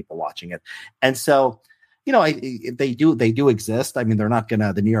times of people watching it. And so, they do exist. I mean, they're not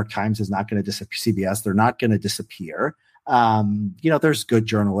gonna. The New York Times is not gonna disappear. CBS, they're not gonna disappear. There's good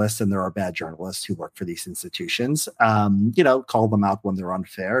journalists and there are bad journalists who work for these institutions. Call them out when they're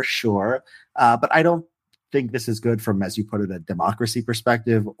unfair, sure, but I don't think this is good from, as you put it, a democracy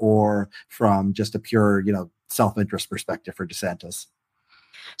perspective or from just a pure, self-interest perspective for DeSantis.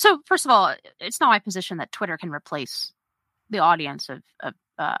 So first of all, it's not my position that Twitter can replace the audience of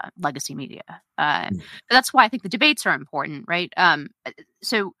legacy media. That's why I think the debates are important, right?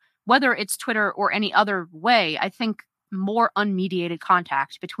 So whether it's Twitter or any other way, I think more unmediated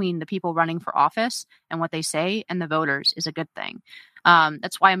contact between the people running for office and what they say and the voters is a good thing.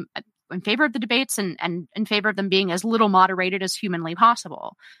 That's why I'm in favor of the debates and in favor of them being as little moderated as humanly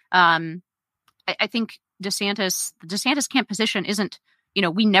possible. I think the DeSantis camp position isn't,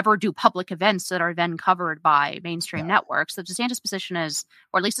 we never do public events that are then covered by mainstream networks. The DeSantis position is,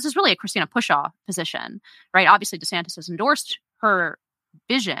 or at least this is really a Christina Pushaw position, right? Obviously, DeSantis has endorsed her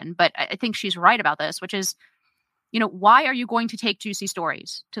vision, but I think she's right about this, which is, why are you going to take juicy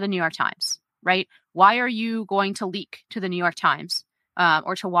stories to the New York Times, right? Why are you going to leak to the New York Times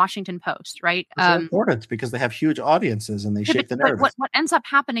or to Washington Post, right? It's important because they have huge audiences and they shape the narrative. But what ends up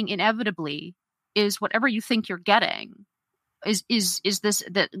happening inevitably is whatever you think you're getting is this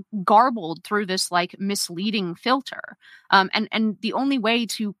that garbled through this like misleading filter, and the only way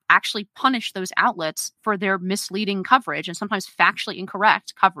to actually punish those outlets for their misleading coverage and sometimes factually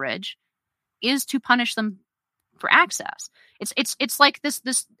incorrect coverage is to punish them for access. It's like this.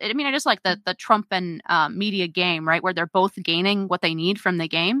 I mean, I just like the Trump and media game, right, where they're both gaining what they need from the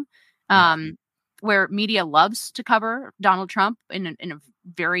game. Where media loves to cover Donald Trump in a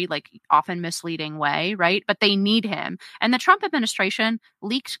very often misleading way, right? But they need him. And the Trump administration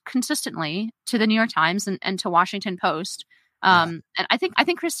leaked consistently to the New York Times and to Washington Post. And I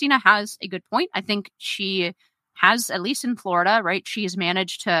think Christina has a good point. I think she has, at least in Florida, right? She has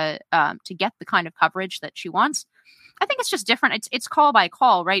managed to get the kind of coverage that she wants. I think it's just different. It's call by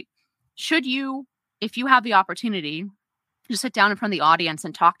call, right? Should you, if you have the opportunity, just sit down in front of the audience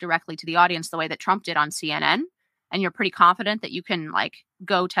and talk directly to the audience the way that Trump did on CNN, and you're pretty confident that you can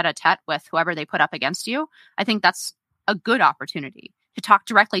go tete-a-tete with whoever they put up against you, I think that's a good opportunity to talk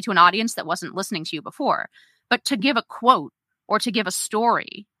directly to an audience that wasn't listening to you before. But to give a quote or to give a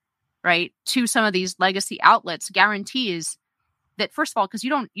story, right, to some of these legacy outlets guarantees that, first of all, because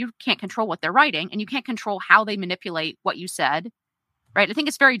you can't control what they're writing and you can't control how they manipulate what you said. Right. I think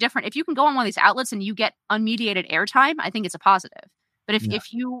it's very different. If you can go on one of these outlets and you get unmediated airtime, I think it's a positive. But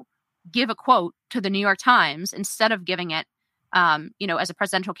if you give a quote to the New York Times instead of giving it, as a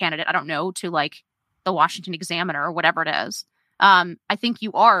presidential candidate, I don't know, to the Washington Examiner or whatever it is, I think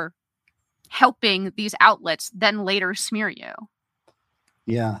you are helping these outlets then later smear you.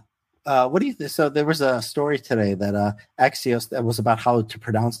 Yeah. What do you think? So there was a story today that Axios that was about how to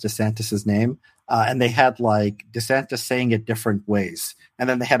pronounce DeSantis's name, and they had like DeSantis saying it different ways, and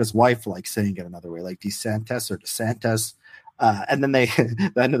then they had his wife like saying it another way, like DeSantis or DeSantis. And then they,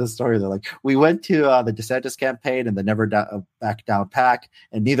 the end of the story, they're like, we went to the DeSantis campaign and the Never Back Down PAC,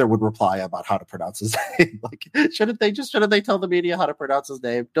 and neither would reply about how to pronounce his name. Like, shouldn't they tell the media how to pronounce his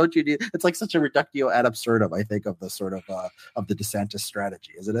name? Don't you need? It's like such a reductio ad absurdum, I think, of the sort of the DeSantis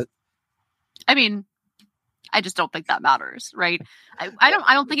strategy, isn't it? I mean, I just don't think that matters, right? I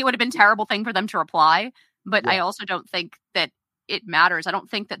don't think it would have been a terrible thing for them to reply, but I also don't think that it matters. I don't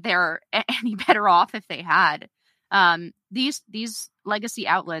think that they're any better off if they had. These legacy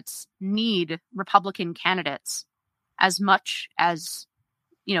outlets need Republican candidates as much as,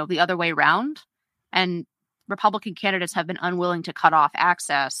 the other way around. And Republican candidates have been unwilling to cut off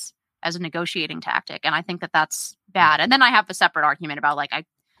access as a negotiating tactic. And I think that that's bad. And then I have the separate argument about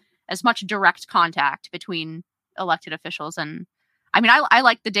as much direct contact between elected officials. And I mean, I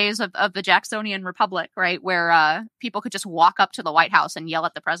like the days of the Jacksonian Republic, right? Where people could just walk up to the White House and yell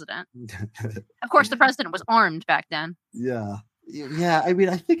at the president. Of course, the president was armed back then. Yeah. I mean,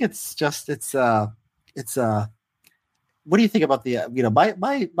 I think it's what do you think about the,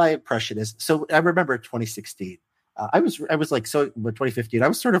 my impression is, so I remember 2016, I was like, so with 2015, I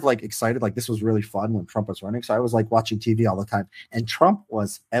was sort of like excited, like this was really fun when Trump was running. So I was like watching TV all the time, and Trump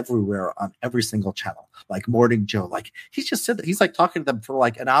was everywhere on every single channel, like Morning Joe. Like he's just said that he's like talking to them for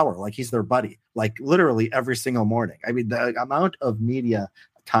like an hour, like he's their buddy, like literally every single morning. I mean, the amount of media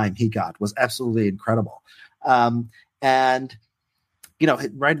time he got was absolutely incredible. And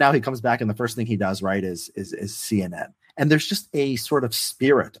right now he comes back and the first thing he does, right, is CNN. And there's just a sort of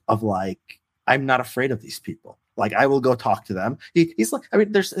spirit of like, I'm not afraid of these people. Like, I will go talk to them. He's like, I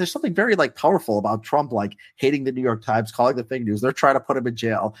mean, there's something very like powerful about Trump, like hating the New York Times, calling the fake news. They're trying to put him in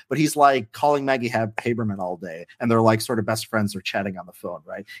jail, but he's like calling Maggie Haberman all day, and they're like sort of best friends. They're chatting on the phone,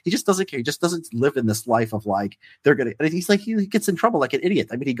 right? He just doesn't care. He just doesn't live in this life of like they're gonna. And he's like he gets in trouble like an idiot.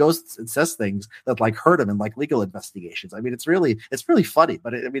 I mean, he goes and says things that like hurt him in like legal investigations. I mean, it's really funny,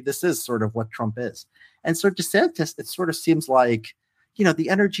 but I mean, this is sort of what Trump is. And so DeSantis, it sort of seems like, the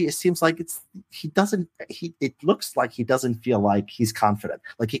energy, it seems like it looks like he doesn't feel like he's confident.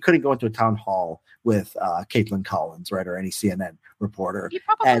 Like he couldn't go into a town hall with Caitlin Collins, right, or any CNN reporter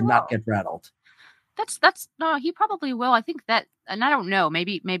and not get rattled. No, he probably will. I think that, and I don't know,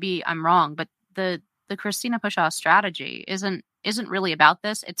 maybe I'm wrong, but the Christina Pushaw strategy isn't really about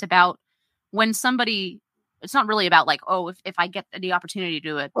this. It's about when somebody, it's not really about like, oh, if I get the opportunity to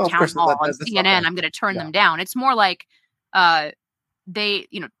do a town hall on CNN, I'm going to turn them down. It's more like,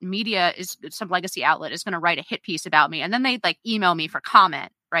 media is some legacy outlet is going to write a hit piece about me, and then they like email me for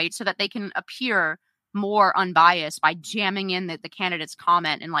comment, right? So that they can appear more unbiased by jamming in the candidate's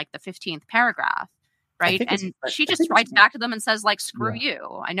comment in like the 15th paragraph, right? And she just writes back to them and says like, screw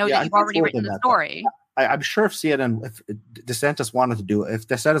you. I know that you've already written the story. I'm sure if DeSantis wanted to do it, if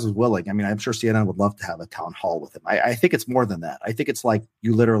DeSantis was willing, I mean, I'm sure CNN would love to have a town hall with him. I think it's more than that. I think it's like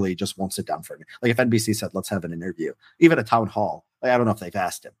you literally just won't sit down for it. Like if NBC said, let's have an interview, even a town hall, like, I don't know if they've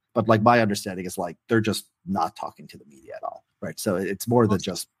asked him, but like my understanding is like they're just not talking to the media at all, right? So it's more than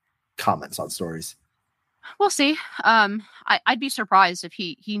just comments on stories. We'll see. I'd be surprised if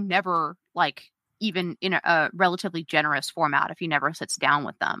he never like, even in a relatively generous format, if he never sits down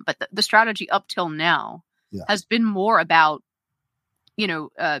with them. But the strategy up till now has been more about,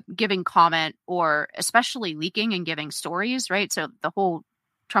 giving comment or especially leaking and giving stories, right? So the whole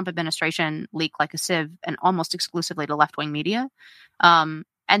Trump administration leaked like a sieve and almost exclusively to left-wing media. And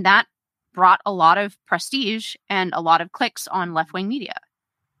that brought a lot of prestige and a lot of clicks on left-wing media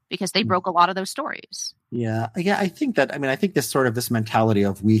because they broke a lot of those stories. Yeah. I think this mentality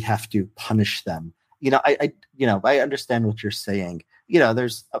of we have to punish them. I understand what you're saying.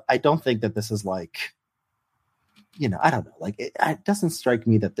 I don't think that this is like, I don't know. Like it doesn't strike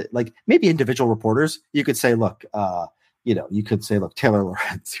me that like maybe individual reporters, you could say, look, Taylor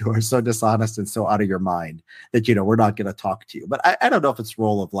Lorenz, you are so dishonest and so out of your mind that, we're not going to talk to you. But I don't know if it's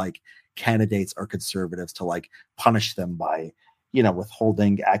role of like candidates or conservatives to like punish them by,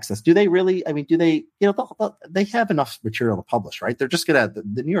 withholding access. Do they really? I mean, do they? They have enough material to publish, right? They're just the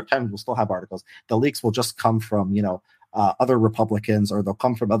New York Times will still have articles. The leaks will just come from other Republicans, or they'll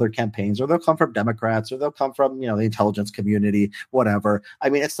come from other campaigns, or they'll come from Democrats, or they'll come from the intelligence community, whatever. I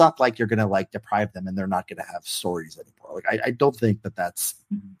mean, it's not like you're going to like deprive them and they're not going to have stories anymore. Like I don't think that that's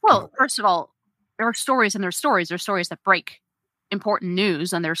well. First of all, there are stories and there's stories. There's stories that break important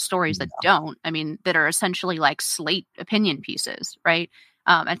news and there's stories that don't. I mean, that are essentially like slate opinion pieces, right?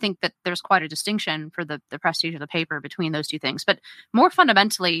 I think that there's quite a distinction for the prestige of the paper between those two things. But more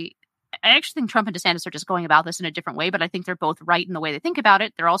fundamentally, I actually think Trump and DeSantis are just going about this in a different way, but I think they're both right in the way they think about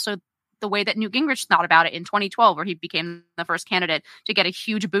it. They're also the way that Newt Gingrich thought about it in 2012, where he became the first candidate to get a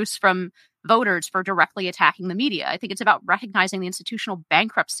huge boost from voters for directly attacking the media. I think it's about recognizing the institutional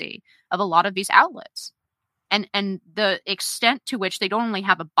bankruptcy of a lot of these outlets and the extent to which they don't only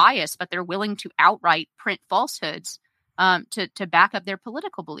have a bias, but they're willing to outright print falsehoods to back up their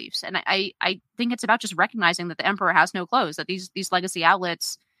political beliefs. And I think it's about just recognizing that the emperor has no clothes, that these legacy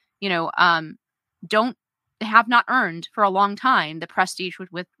outlets, have not earned for a long time the prestige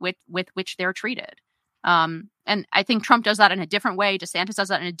with which they're treated. And I think Trump does that in a different way. DeSantis does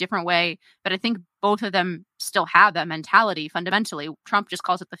that in a different way. But I think both of them still have that mentality fundamentally. Trump just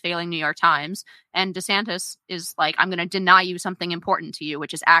calls it the failing New York Times. And DeSantis is like, I'm going to deny you something important to you,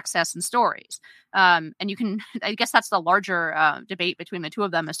 which is access and stories. And you can, I guess that's the larger debate between the two of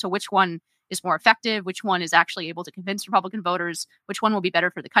them as to which one is more effective, which one is actually able to convince Republican voters, which one will be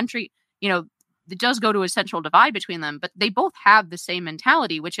better for the country. It does go to a central divide between them, but they both have the same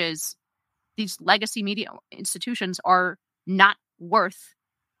mentality, which is these legacy media institutions are not worth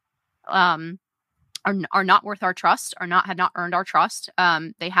are not worth our trust, have not earned our trust.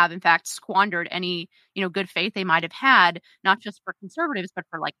 They have in fact squandered any good faith they might have had, not just for conservatives, but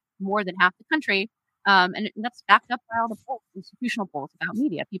for like more than half the country. And that's backed up by all the polls, institutional polls about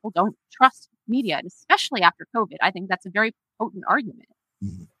media. People don't trust media, and especially after COVID. I think that's a very potent argument.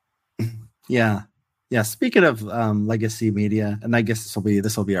 Yeah. Speaking of legacy media, and I guess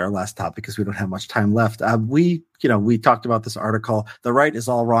this will be our last topic because we don't have much time left. We talked about this article, "The Right is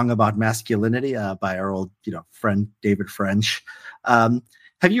All Wrong About Masculinity," by our old friend David French. Have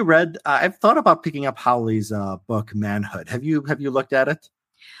you read? I've thought about picking up Howley's book Manhood. Have you looked at it?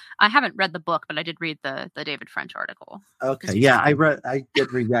 I haven't read the book, but I did read the David French article. Okay, yeah, I read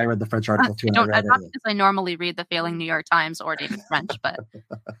the French article too. Not because I normally read the failing New York Times or David French, but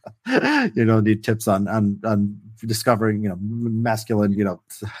you don't need tips on discovering masculine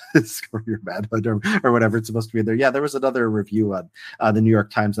discover your manhood or whatever it's supposed to be in there. Yeah, there was another review on the New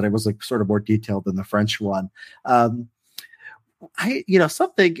York Times that I was like sort of more detailed than the French one. I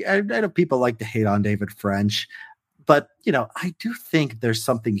know people like to hate on David French. But, I do think there's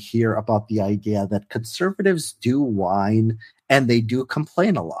something here about the idea that conservatives do whine and they do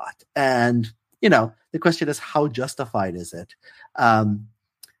complain a lot. And, the question is, how justified is it?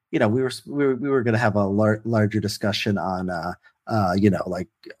 We were going to have a larger discussion on, like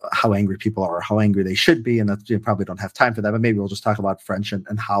how angry people are or how angry they should be. And that's, probably don't have time for that, but maybe we'll just talk about French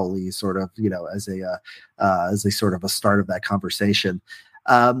and Howley sort of, as a sort of a start of that conversation.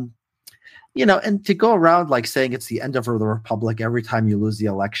 And to go around like saying it's the end of the republic every time you lose the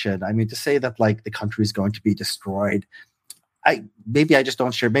election. I mean, to say that like the country is going to be destroyed. I just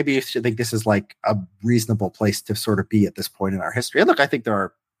don't share. Maybe you should think this is like a reasonable place to sort of be at this point in our history. And look, I think there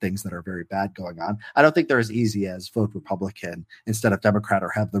are things that are very bad going on. I don't think they're as easy as vote Republican instead of Democrat, or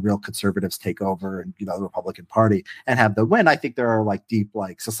have the real conservatives take over and, the Republican Party and have the win. I think there are like deep,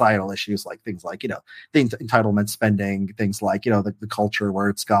 like societal issues, like things like, the entitlement spending, things like, the culture where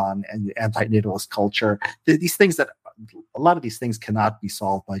it's gone, and anti-natalist culture, these things that a lot of these things cannot be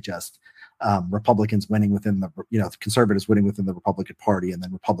solved by just Republicans winning within the conservatives winning within the Republican Party and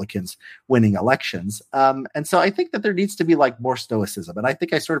then Republicans winning elections. And so I think that there needs to be like more stoicism. And I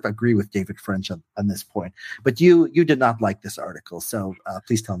think I sort of agree with David French on this point. But you did not like this article. So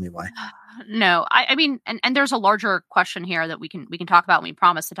please tell me why. No, I mean, and there's a larger question here that we can talk about, and we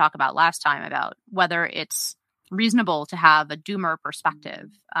promised to talk about last time, about whether it's reasonable to have a doomer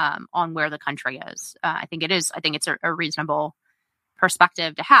perspective on where the country is. I think it is. I think it's a reasonable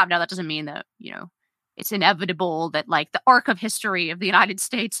perspective to have. Now, that doesn't mean that, it's inevitable that like the arc of history of the United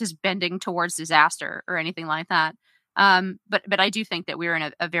States is bending towards disaster or anything like that. But I do think that we're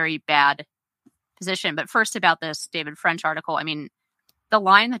in a very bad position. But first, about this David French article, I mean, the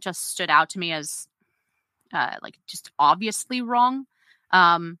line that just stood out to me as like just obviously wrong.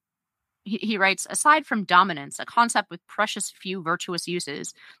 He writes, aside from dominance, a concept with precious few virtuous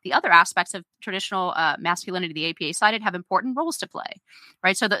uses, the other aspects of traditional masculinity the APA cited have important roles to play,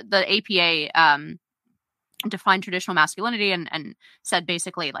 right? So the APA defined traditional masculinity and said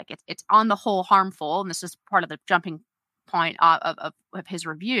basically like it's on the whole harmful, and this is part of the jumping point of his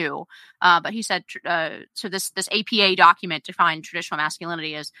review. But he said, so this APA document defined traditional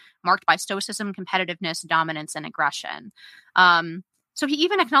masculinity as marked by stoicism, competitiveness, dominance, and aggression. So he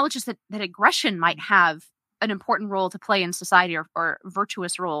even acknowledges that aggression might have an important role to play in society, or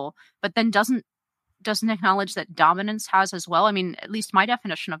virtuous role, but then doesn't doesn't acknowledge that dominance has as well. I mean, at least my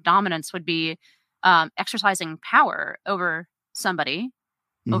definition of dominance would be exercising power over somebody,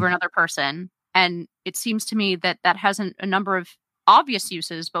 over another person. And it seems to me that that has a number of obvious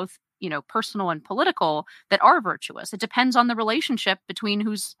uses, both, personal and political, that are virtuous. It depends on the relationship between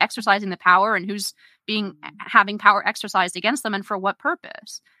who's exercising the power and who's having power exercised against them, and for what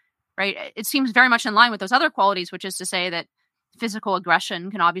purpose, right? It seems very much in line with those other qualities, which is to say that physical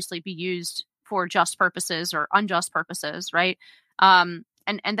aggression can obviously be used for just purposes or unjust purposes, right? And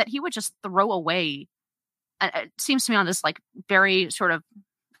that he would just throw away. It seems to me on this like very sort of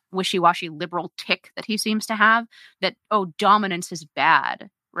wishy-washy liberal tick that he seems to have, that dominance is bad,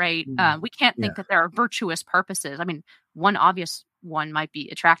 right? We can't think that there are virtuous purposes. I mean, one obvious one might be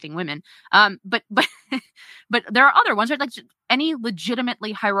attracting women, but there are other ones, right? Like any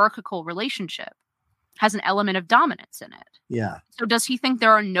legitimately hierarchical relationship has an element of dominance in it. Yeah. So does he think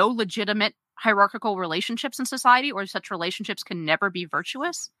there are no legitimate hierarchical relationships in society, or such relationships can never be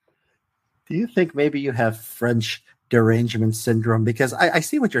virtuous? Do you think maybe you have French derangement syndrome? Because I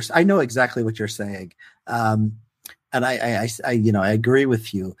see what I know exactly what you're saying. And I agree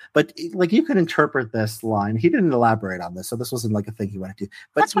with you, but like you can interpret this line. He didn't elaborate on this, so this wasn't like a thing he wanted to do.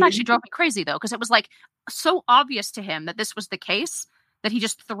 But that's what actually drove me crazy, though, because it was like so obvious to him that this was the case that he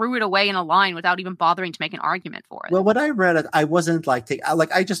just threw it away in a line without even bothering to make an argument for it. Well, when I read it, I wasn't like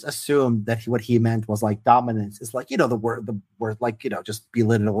I just assumed that what he meant was like dominance is like, the word like, just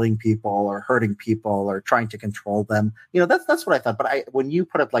belittling people or hurting people or trying to control them. That's what I thought. But when you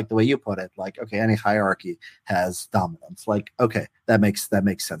put it like the way you put it, like, okay, any hierarchy has dominance. Like, okay, that makes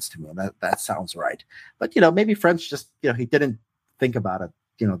sense to me. And that sounds right. But, maybe French just, he didn't think about it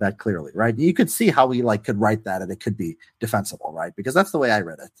that clearly, right? You could see how he could write that and it could be defensible, right? Because that's the way I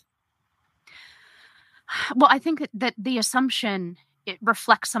read it. Well, I think that the assumption, it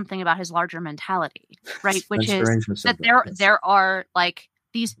reflects something about his larger mentality, right? Which is that there are like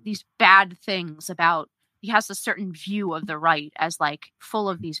these bad things about, he has a certain view of the right as like full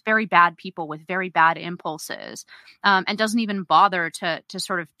of these very bad people with very bad impulses, and doesn't even bother to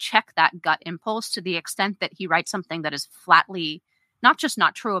sort of check that gut impulse to the extent that he writes something that is flatly not just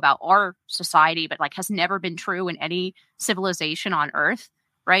not true about our society, but like has never been true in any civilization on Earth,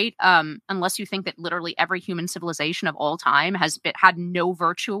 right? Unless you think that literally every human civilization of all time had no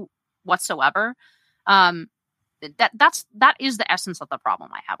virtue whatsoever. That is the essence of the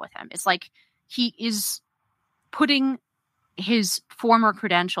problem I have with him. It's like he is putting his former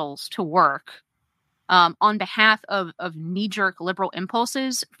credentials to work on behalf of knee-jerk liberal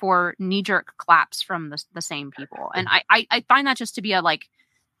impulses for knee-jerk claps from the same people. And I find that just to be a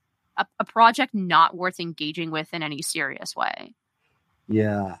project not worth engaging with in any serious way.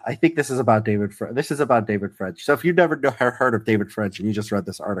 Yeah, I think this is about David French. So if you've never heard of David French and you just read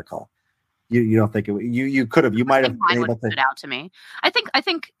this article, you don't think you could have, you might have been able to put it out to me. I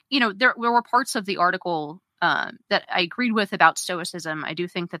think there were parts of the article that I agreed with about Stoicism. I do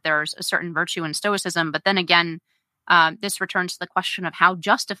think that there's a certain virtue in Stoicism, but then again, this returns to the question of how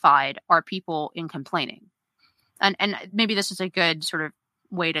justified are people in complaining, and maybe this is a good sort of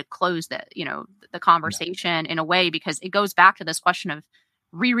way to close the conversation in a way, because it goes back to this question of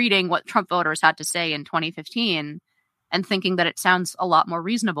rereading what Trump voters had to say in 2015 and thinking that it sounds a lot more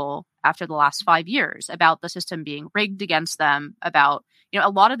reasonable after the last 5 years about the system being rigged against them, about, a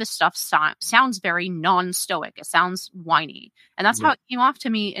lot of this stuff sounds very non-stoic. It sounds whiny. And that's how it came off to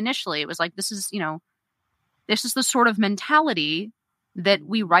me initially. It was like, this is the sort of mentality that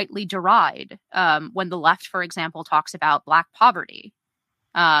we rightly deride when the left, for example, talks about Black poverty.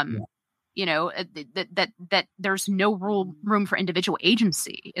 That there's no room for individual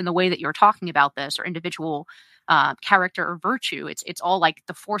agency in the way that you're talking about this, or individual character or virtue. It's all like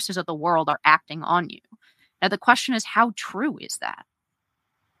the forces of the world are acting on you. Now the question is, how true is that?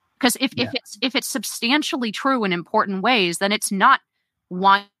 Because if it's substantially true in important ways, then it's not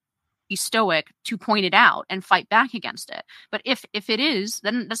why be stoic to point it out and fight back against it. But if it is,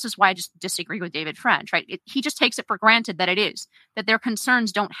 then this is why I just disagree with David French, right? He just takes it for granted that it is, that their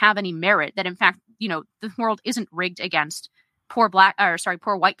concerns don't have any merit, that in fact, the world isn't rigged against poor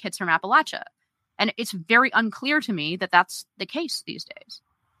white kids from Appalachia. And it's very unclear to me that that's the case these days.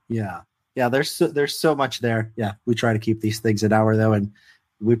 Yeah. There's so much there. Yeah. We try to keep these things an hour though. And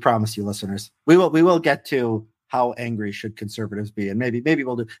we promise you, listeners, we will get to how angry should conservatives be, and maybe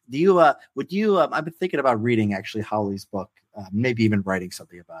we'll do. Do you? Would you? I've been thinking about reading actually Hawley's book, maybe even writing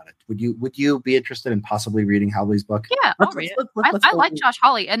something about it. Would you be interested in possibly reading Hawley's book? Yeah, I'll read it. I like Josh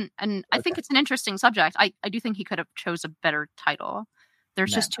Hawley, and I think it's an interesting subject. I do think he could have chose a better title.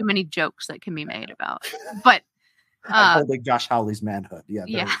 There's just too many jokes that can be made about, but Holding Josh Hawley's manhood. Yeah,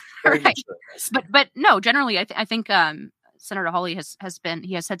 Yeah, very right. mature. But no, generally, I think Senator Hawley has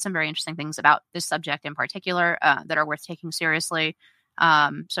said some very interesting things about this subject in particular that are worth taking seriously.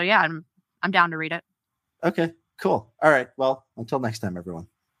 So yeah, I'm down to read it. Okay, cool. All right. Well, until next time, everyone.